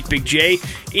to defeat Big J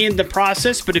in the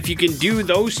process. But if you can do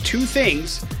those 2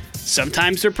 things,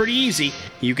 Sometimes they're pretty easy.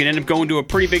 You can end up going to a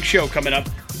pretty big show coming up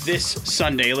this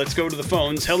Sunday. Let's go to the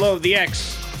phones. Hello, the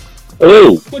X.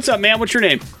 Hello, What's up, man? What's your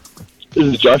name? this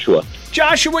is Joshua.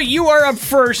 Joshua, you are up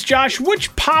first. Josh,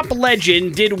 which pop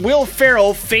legend did Will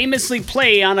Ferrell famously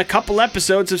play on a couple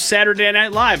episodes of Saturday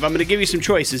Night Live? I'm going to give you some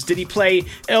choices. Did he play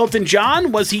Elton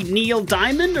John? Was he Neil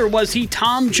Diamond? Or was he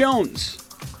Tom Jones?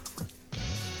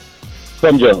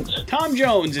 Tom Jones. Tom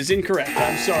Jones is incorrect.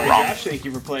 I'm sorry, Josh. Thank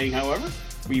you for playing, however.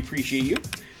 We appreciate you.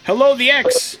 Hello, the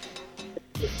X.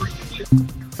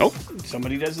 Oh,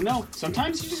 somebody doesn't know.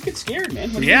 Sometimes you just get scared,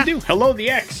 man. What are you going to do? Hello, the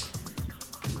X.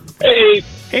 Hey,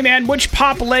 Hey, man, which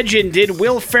pop legend did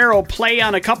Will Ferrell play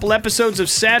on a couple episodes of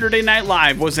Saturday Night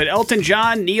Live? Was it Elton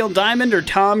John, Neil Diamond, or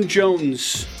Tom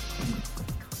Jones?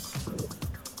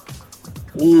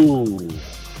 ooh,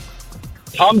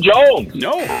 Tom Jones.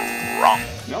 No. Wrong.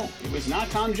 No, it was not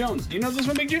Tom Jones. Do you know this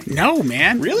one, Big J? No,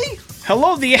 man. Really?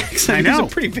 Hello, the X. I This is know. a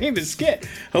pretty famous skit.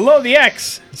 Hello, the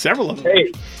X. Several of them.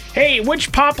 Hey, Hey,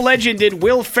 which pop legend did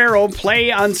Will Ferrell play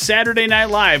on Saturday Night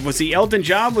Live? Was he Elton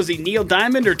John, was he Neil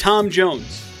Diamond, or Tom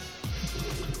Jones?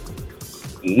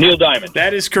 Neil Diamond.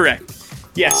 That is correct.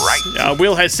 Yes. Right.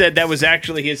 Will has said that was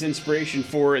actually his inspiration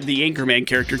for the Anchorman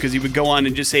character because he would go on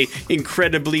and just say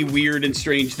incredibly weird and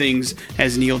strange things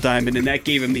as Neil Diamond, and that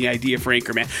gave him the idea for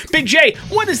Anchorman. Big J,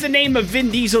 what is the name of Vin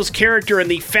Diesel's character in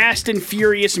the Fast and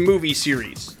Furious movie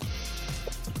series?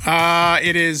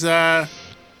 It is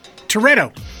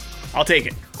Toretto. I'll take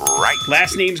it. Right.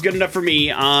 Last name's good enough for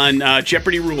me on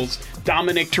Jeopardy Rules.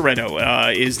 Dominic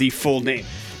Toretto is the full name.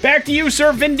 Back to you,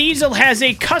 sir. Vin Diesel has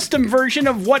a custom version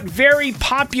of what very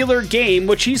popular game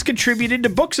which he's contributed to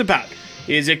books about?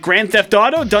 Is it Grand Theft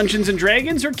Auto, Dungeons &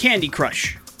 Dragons, or Candy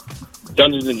Crush?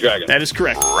 Dungeons and Dragons. That is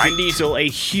correct. Vin Diesel, a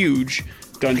huge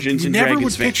Dungeons & Never Dragons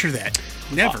would fan. picture that.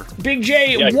 Never. Big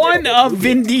J, Yeah, one of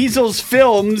Vin Diesel's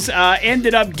films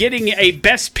ended up getting a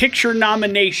Best Picture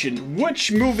nomination.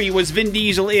 Which movie was Vin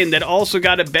Diesel in that also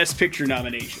got a Best Picture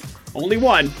nomination? Only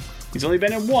one. He's only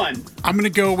been in one. I'm going to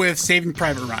go with Saving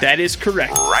Private Ryan. That is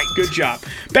correct. Right. Good job.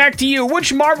 Back to you.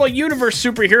 Which Marvel Universe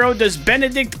superhero does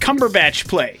Benedict Cumberbatch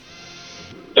play?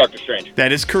 Doctor Strange.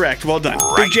 That is correct. Well done.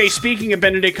 Big J, speaking of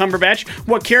Benedict Cumberbatch,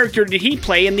 what character did he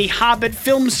play in the Hobbit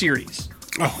film series?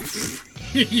 Oh.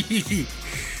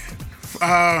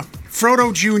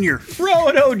 Frodo Jr.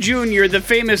 Frodo Jr., the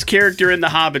famous character in the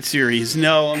Hobbit series.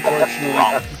 No,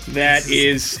 unfortunately, that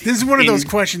is... This is one of those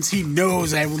questions he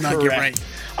knows I will not get right.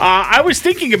 I was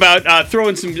thinking about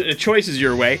throwing some choices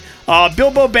your way.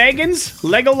 Bilbo Baggins,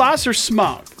 Legolas, or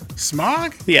Smaug?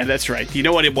 Smog? Yeah, that's right. Do you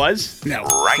know what it was? No, of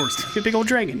course not. It's a big old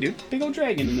dragon, dude. Big old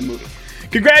dragon in the movie.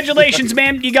 Congratulations,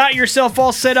 man. You got yourself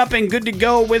all set up and good to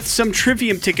go with some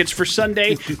Trivium tickets for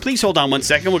Sunday. Please hold on 1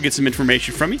 second. We'll get some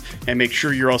information from you and make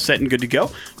sure you're all set and good to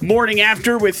go. Morning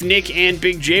After with Nick and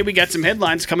Big J. We got some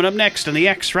headlines coming up next on the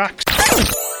X Rocks.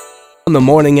 On the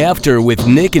Morning After with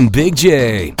Nick and Big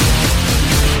J.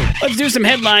 Let's do some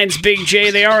headlines, Big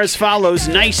J. They are as follows.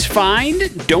 Nice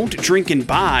Find, Don't Drink and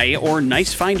Buy, or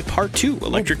Nice Find Part 2,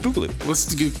 Electric Boogaloo. Let's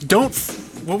do,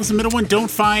 what was the middle one? Don't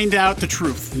find out the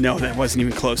truth. No, that wasn't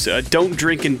even close. Don't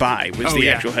Drink and Buy was the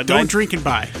actual headline. Don't drink and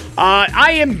buy.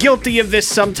 I am guilty of this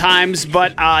sometimes,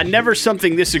 but never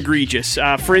something this egregious.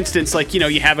 For instance, like,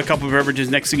 you have a couple of beverages,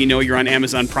 next thing you know, you're on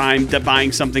Amazon Prime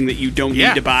buying something that you don't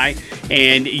need to buy,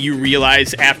 and you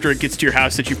realize after it gets to your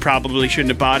house that you probably shouldn't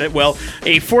have bought it. Well,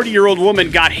 a 40-year-old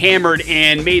woman got hammered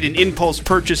and made an impulse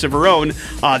purchase of her own.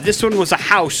 This one was a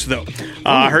house, though.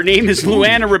 Her name is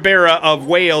Luana Ribera of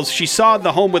Wales. She saw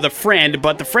the home with a friend,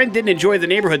 but the friend didn't enjoy the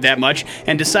neighborhood that much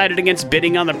and decided against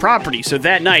bidding on the property. So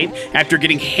that night, after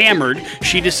getting hammered,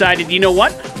 she decided, you know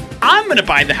what? I'm going to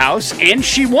buy the house, and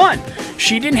she won.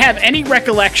 She didn't have any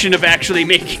recollection of actually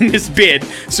making this bid,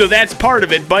 so that's part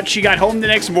of it, but she got home the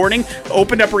next morning,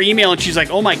 opened up her email, and she's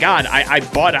like, oh my God, I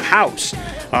bought a house.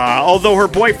 Although her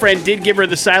boyfriend did give her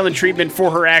the silent treatment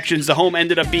for her actions, the home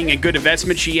ended up being a good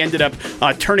investment. She ended up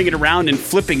turning it around and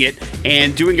flipping it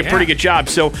and doing a pretty good job.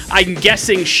 So I'm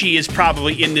guessing she is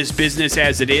probably in this business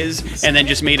as it is and then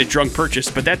just made a drunk purchase,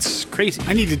 but that's crazy.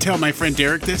 I need to tell my friend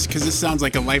Derek this because this sounds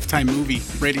like a Lifetime movie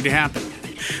ready to happen.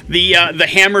 The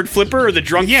hammered flipper or the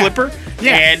drunk flipper,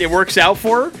 and it works out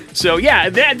for her. So yeah,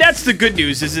 that's the good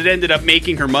news. Is it ended up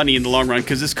making her money in the long run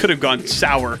because this could have gone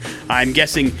sour. I'm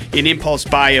guessing an impulse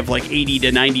buy of like $80,000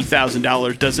 to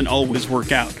 $90,000 doesn't always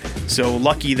work out. So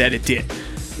lucky that it did.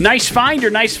 Nice Find or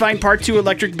Nice Find Part 2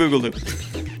 Electric Boogaloo?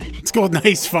 Let's go with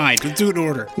Nice Find. Let's do it in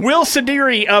order. Will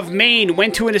Sidiri of Maine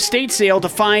went to an estate sale to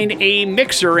find a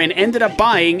mixer and ended up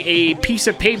buying a piece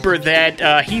of paper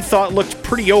that he thought looked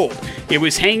pretty old. It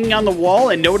was hanging on the wall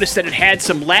and noticed that it had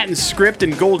some Latin script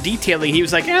and gold detailing. He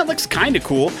was like, it looks kind of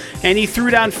cool. And he threw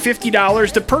down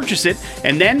 $50 to purchase it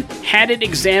and then had it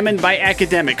examined by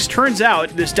academics. Turns out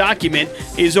this document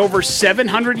is over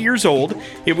 700 years old.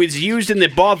 It was used in the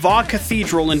Beauvais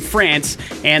Cathedral in France,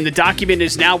 and the document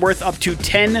is now worth up to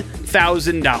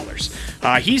 $10,000.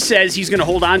 He says he's going to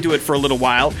hold on to it for a little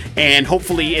while, and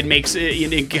hopefully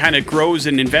it kind of grows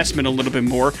in investment a little bit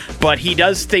more. But he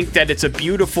does think that it's a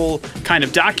beautiful kind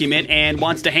of document and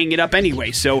wants to hang it up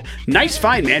anyway. So nice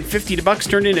find, man. $50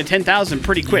 turned into $10,000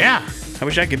 pretty quick. Yeah. I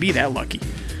wish I could be that lucky.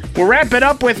 We'll wrap it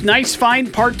up with Nice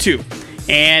Find Part 2.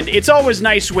 And it's always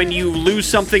nice when you lose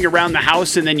something around the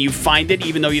house and then you find it,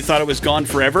 even though you thought it was gone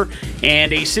forever.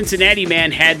 And a Cincinnati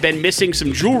man had been missing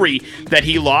some jewelry that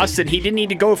he lost, and he didn't need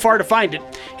to go far to find it.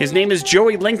 His name is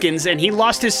Joey Linkins, and he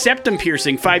lost his septum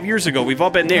piercing 5 years ago. We've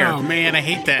all been there. Oh, man, I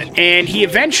hate that. And he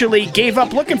eventually gave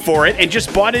up looking for it and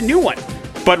just bought a new one.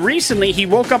 But recently, he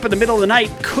woke up in the middle of the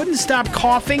night, couldn't stop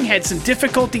coughing, had some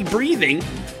difficulty breathing.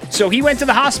 So he went to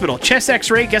the hospital. Chest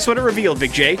x-ray, guess what it revealed,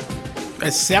 Big J?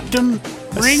 A septum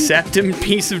ring? A septum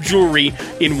piece of jewelry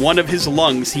in one of his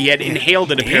lungs. He had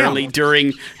inhaled it apparently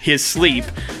during his sleep.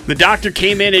 The doctor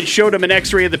came in and showed him an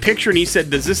x-ray of the picture, and he said,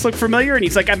 does this look familiar? And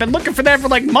he's like, I've been looking for that for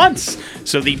like months.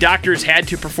 So the doctors had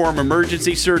to perform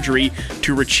emergency surgery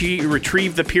to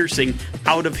retrieve the piercing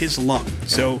out of his lung.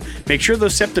 So make sure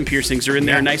those septum piercings are in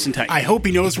there nice and tight. I hope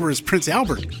he knows where his Prince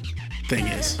Albert thing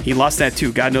is. He lost that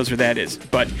too. God knows where that is.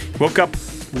 But woke up,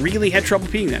 really had trouble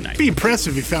peeing that night. It'd be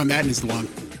impressive if he found that in his lung.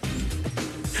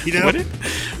 You know? Would it?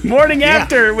 Morning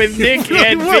After with Nick really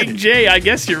and would. Big J. I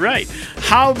guess you're right.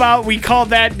 How about we call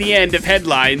that the end of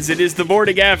headlines? It is the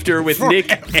Morning After with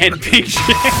Nick and Big J.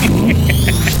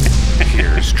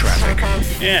 Here's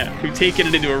traffic. Yeah, we've taken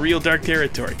it into a real dark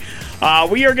territory.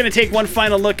 We are going to take one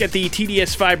final look at the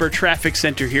TDS Fiber Traffic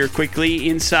Center here quickly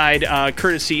inside,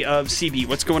 courtesy of CB.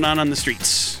 What's going on the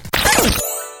streets?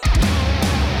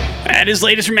 That is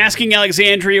latest from Asking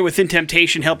Alexandria with In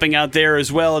Temptation helping out there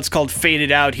as well. It's called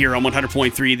Faded Out here on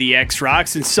 100.3 The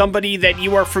X-Rocks. And somebody that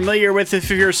you are familiar with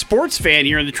if you're a sports fan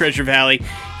here in the Treasure Valley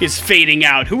is fading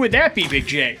out. Who would that be, Big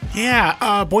J?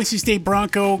 Yeah, Boise State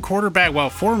Bronco quarterback,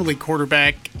 formerly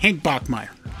quarterback, Hank Bachmeier.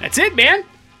 That's it, man.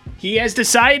 He has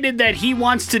decided that he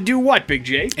wants to do what, Big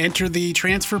J? Enter the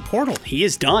transfer portal. He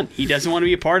is done. He doesn't want to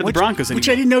be a part of the Broncos anymore. Which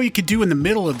I didn't know you could do in the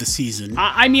middle of the season.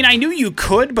 I mean, I knew you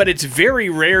could, but it's very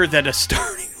rare that a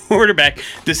starting quarterback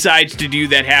decides to do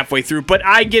that halfway through. But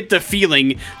I get the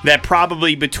feeling that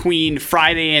probably between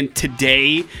Friday and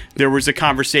today, there was a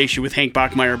conversation with Hank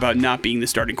Bachmeier about not being the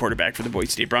starting quarterback for the Boise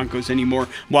State Broncos anymore.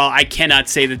 While I cannot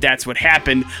say that that's what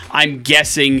happened, I'm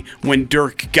guessing when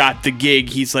Dirk got the gig,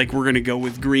 he's like, we're going to go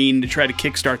with Green to try to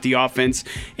kickstart the offense.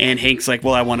 And Hank's like,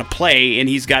 well, I want to play. And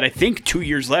he's got, I think, 2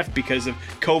 years left because of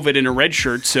COVID and a red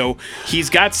shirt. So he's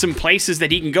got some places that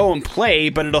he can go and play,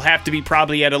 but it'll have to be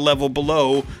probably at a level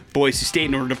below Boise State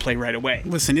in order to play right away.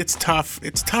 Listen, it's tough.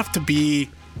 It's tough to be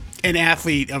an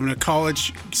athlete of a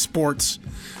college sports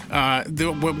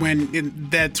when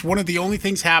that's one of the only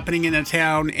things happening in a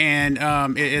town, and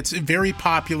it's very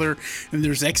popular, and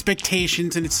there's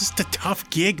expectations, and it's just a tough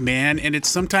gig, man, and it's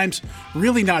sometimes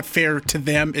really not fair to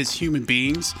them as human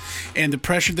beings, and the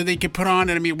pressure that they can put on.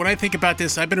 And I mean, when I think about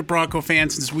this, I've been a Bronco fan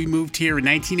since we moved here in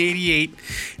 1988,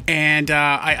 and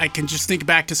I can just think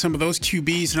back to some of those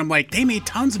QBs, and I'm like, they made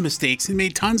tons of mistakes, they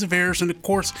made tons of errors, and of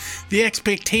course, the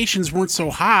expectations weren't so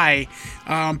high,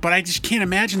 but I just can't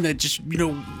imagine that just,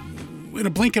 in a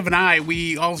blink of an eye,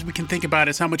 all we can think about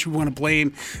is how much we want to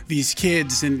blame these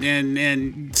kids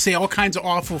and say all kinds of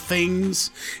awful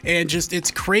things, and just it's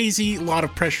crazy, a lot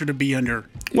of pressure to be under.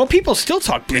 Well, people still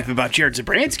talk bleep about Jared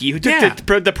Zabransky, who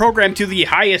took the program to the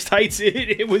highest heights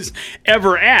it was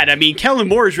ever at. I mean, Kellen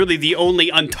Moore is really the only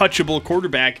untouchable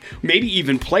quarterback, maybe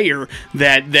even player,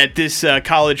 that this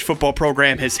college football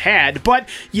program has had. But,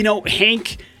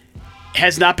 Hank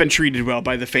has not been treated well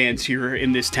by the fans here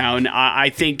in this town. I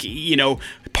think,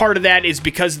 part of that is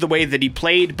because of the way that he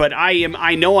played, but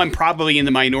I know I'm probably in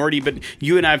the minority, but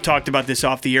you and I have talked about this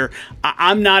off the air.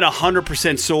 I'm not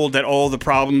 100% sold that all the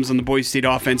problems on the Boise State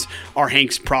offense are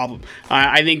Hank's problem.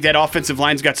 I think that offensive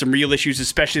line's got some real issues,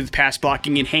 especially with pass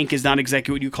blocking, and Hank is not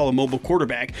exactly what you call a mobile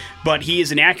quarterback, but he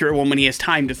is an accurate one when he has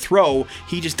time to throw.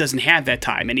 He just doesn't have that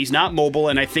time, and he's not mobile,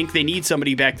 and I think they need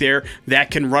somebody back there that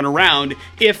can run around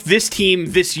if this team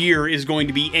this year is going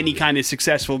to be any kind of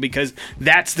successful, because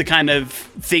that's the kind of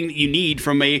thing that you need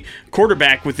from a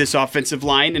quarterback with this offensive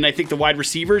line. And I think the wide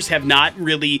receivers have not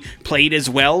really played as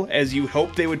well as you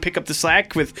hoped they would pick up the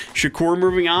slack with Shakur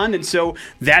moving on. And so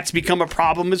that's become a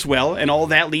problem as well. And all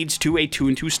that leads to a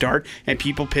 2-2 start, and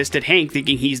people pissed at Hank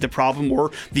thinking he's the problem or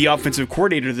the offensive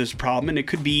coordinator that's the problem. And it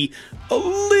could be a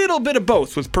little bit of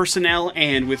both with personnel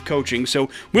and with coaching. So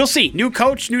we'll see. New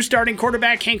coach, new starting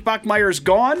quarterback. Hank Bachmeier is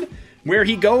gone. Where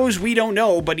he goes, we don't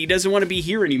know, but he doesn't want to be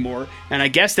here anymore. And I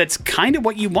guess that's kind of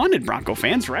what you wanted, Bronco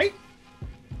fans, right?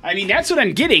 I mean, that's what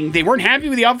I'm getting. They weren't happy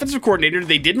with the offensive coordinator.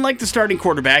 They didn't like the starting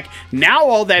quarterback. Now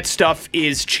all that stuff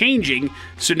is changing.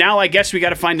 So now I guess we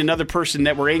got to find another person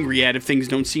that we're angry at if things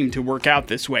don't seem to work out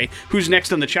this way. Who's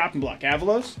next on the chopping block?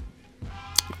 Avalos?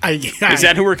 Is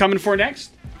that who we're coming for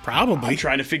next? Probably. I'm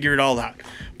trying to figure it all out.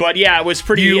 But yeah, it was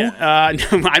pretty... I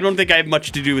don't think I have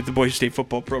much to do with the Boise State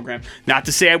football program. Not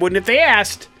to say I wouldn't if they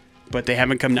asked, but they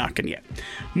haven't come knocking yet.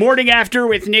 Morning After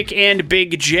with Nick and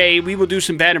Big J. We will do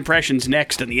some bad impressions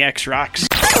next on the X-Rocks.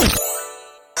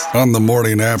 On the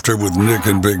Morning After with Nick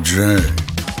and Big J.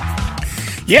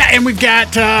 Yeah, and we've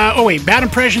got, Bad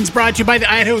Impressions brought to you by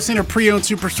the Idaho Center Pre-Owned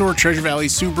Superstore, Treasure Valley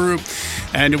Subaru.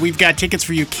 And we've got tickets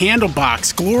for you,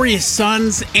 Candlebox, Glorious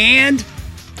Sons, and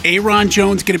Aaron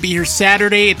Jones going to be here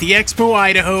Saturday at the Expo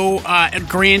Idaho at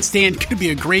Grandstand. Going to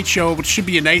be a great show, which should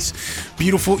be a nice,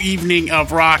 beautiful evening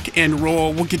of rock and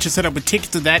roll. We'll get you set up with tickets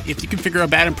to that if you can figure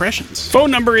out bad impressions. Phone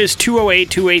number is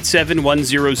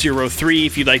 208-287-1003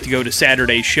 if you'd like to go to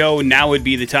Saturday's show. Now would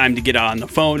be the time to get on the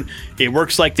phone. It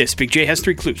works like this. Big J has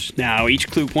 3 clues. Now, each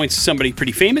clue points to somebody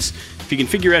pretty famous. If you can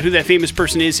figure out who that famous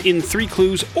person is in 3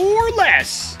 clues or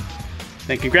less,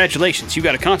 then congratulations, you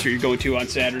got a concert you're going to on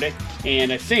Saturday,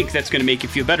 and I think that's going to make you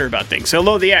feel better about things. So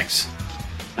hello, the X.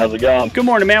 How's it going? Good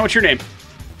morning, man. What's your name?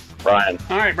 Brian.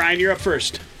 All right, Brian, you're up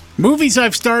first. Movies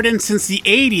I've starred in since the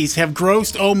 80s have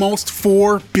grossed almost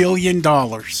 $4 billion.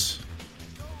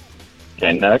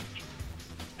 Okay, next.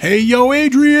 Hey, yo,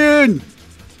 Adrian!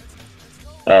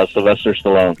 Sylvester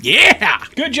Stallone. Yeah!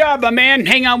 Good job, my man.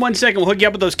 Hang on 1 second. We'll hook you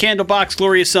up with those Candlebox,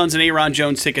 Glorious Sons, and Aaron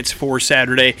Jones tickets for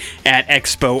Saturday at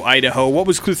Expo Idaho. What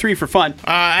was clue 3 for fun?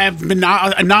 I've been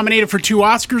nominated for 2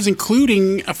 Oscars,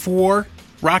 including for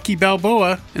Rocky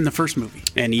Balboa in the first movie.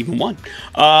 And even one.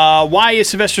 Why is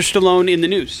Sylvester Stallone in the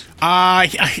news?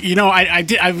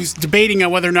 I was debating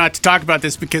on whether or not to talk about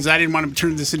this because I didn't want to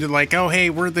turn this into like, oh, hey,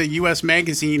 we're the U.S.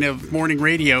 magazine of morning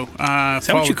radio. Is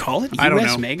that what you call it? I don't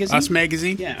know. Magazine? Us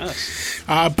Magazine? Yeah, us.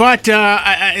 But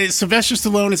Sylvester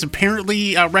Stallone is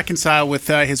apparently reconciled with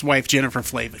his wife, Jennifer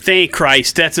Flavin. Thank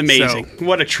Christ. That's amazing. So,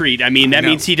 what a treat. I mean, that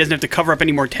means he doesn't have to cover up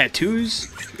any more tattoos.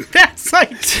 That's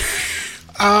like...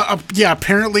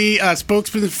 apparently a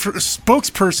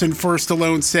spokesperson for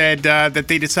Stallone said that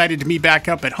they decided to meet back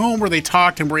up at home where they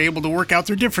talked and were able to work out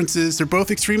their differences. They're both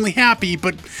extremely happy,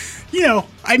 but,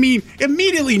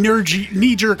 immediately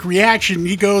knee-jerk reaction.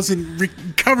 He goes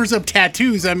and covers up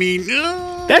tattoos. If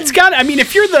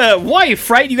you're the wife,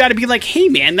 right, you got to be like, hey,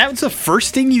 man, that was the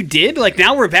first thing you did? Like,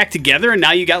 now we're back together and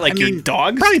now you got, your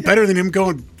dogs? Probably better than him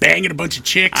going banging a bunch of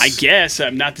chicks. I guess.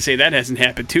 Not to say that hasn't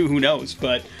happened, too. Who knows?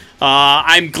 But...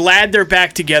 I'm glad they're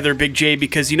back together, Big J,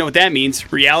 because you know what that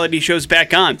means. Reality show's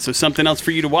back on, so something else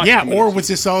for you to watch. Yeah, or was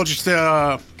this all just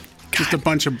a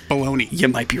bunch of baloney? You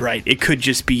might be right. It could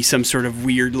just be some sort of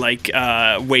weird,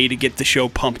 way to get the show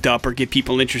pumped up or get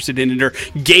people interested in it or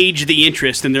gauge the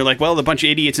interest. And they're like, well, a bunch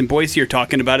of idiots in Boise are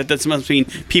talking about it. That must mean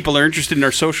people are interested in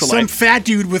our social life. Some fat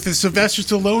dude with a Sylvester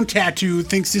Stallone tattoo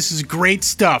thinks this is great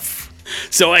stuff.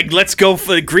 So, let's go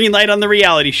for the green light on the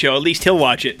reality show. At least he'll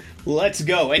watch it. Let's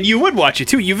go. And you would watch it,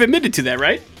 too. You've admitted to that,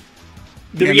 right?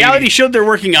 The reality show they're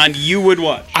working on, you would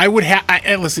watch. I would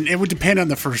listen, it would depend on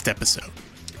the first episode.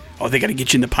 Oh, they got to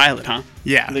get you in the pilot, huh?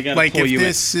 Yeah. They like, if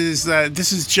this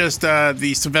is just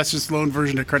the Sylvester Stallone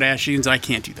version of Kardashians, I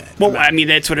can't do that. Well,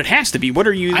 that's what it has to be. What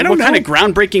kind of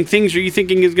groundbreaking things are you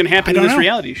thinking is going to happen in this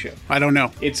reality show? I don't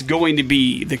know. It's going to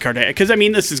be the Kardashians. Because,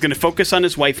 this is going to focus on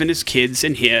his wife and his kids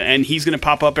and he's going to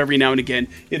pop up every now and again.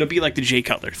 It'll be like the Jay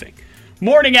Cutler thing.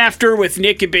 Morning After with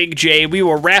Nick and Big J. We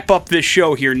will wrap up this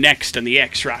show here next on the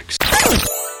X-Rocks.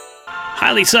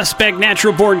 Highly suspect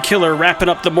natural-born killer wrapping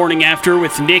up the Morning After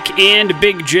with Nick and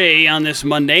Big J on this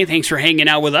Monday. Thanks for hanging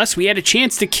out with us. We had a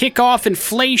chance to kick off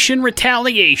inflation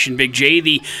retaliation, Big J.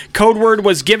 The code word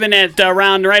was given at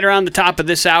right around the top of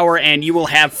this hour, and you will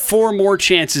have 4 more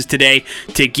chances today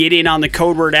to get in on the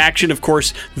code word action. Of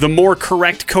course, the more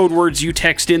correct code words you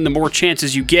text in, the more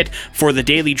chances you get for the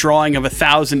daily drawing of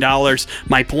 $1,000.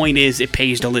 My point is, it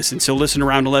pays to listen. So listen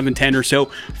around 11:10 or so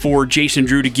for Jason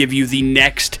Drew to give you the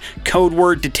next code code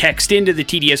word to text into the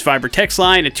TDS Fiber text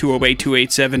line at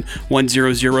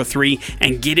 208-287-1003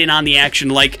 and get in on the action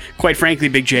like, quite frankly,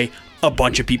 Big J, a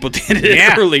bunch of people did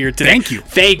it earlier today. Thank you.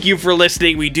 Thank you for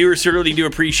listening. We certainly do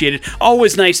appreciate it.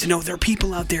 Always nice to know there are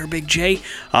people out there, Big J,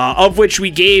 of which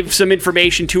we gave some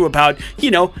information to about,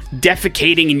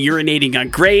 defecating and urinating on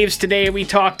graves today. We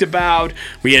talked about.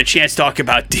 We had a chance to talk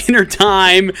about dinner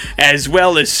time as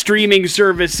well as streaming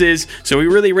services. So we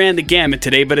really ran the gamut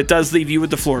today, but it does leave you with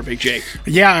the floor, Big J.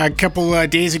 Yeah, a couple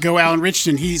days ago, Alan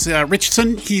Richardson, he's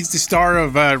the star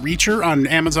of Reacher on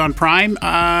Amazon Prime.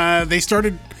 They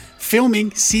started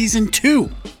filming season 2.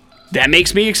 That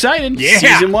makes me excited. Yeah.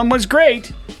 Season 1 was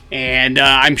great. And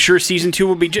I'm sure season 2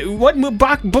 will be... What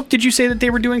book did you say that they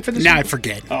were doing for this? Now I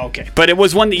forget. Oh, okay. But it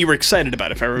was one that you were excited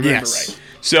about, if I remember right.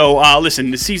 So, listen,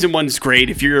 the season 1's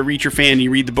great. If you're a Reacher fan and you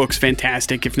read the books,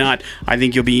 fantastic. If not, I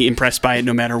think you'll be impressed by it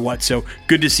no matter what. So,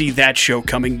 good to see that show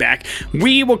coming back.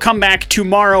 We will come back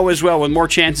tomorrow as well with more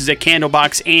chances at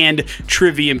Candlebox and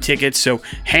Trivium tickets. So,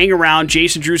 hang around.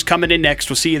 Jason Drew's coming in next.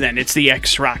 We'll see you then. It's the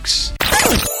X-Rocks.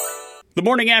 The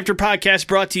Morning After podcast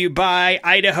brought to you by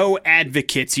Idaho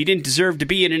Advocates. You didn't deserve to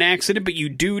be in an accident, but you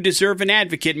do deserve an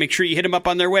advocate. Make sure you hit them up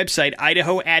on their website,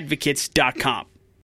 idahoadvocates.com.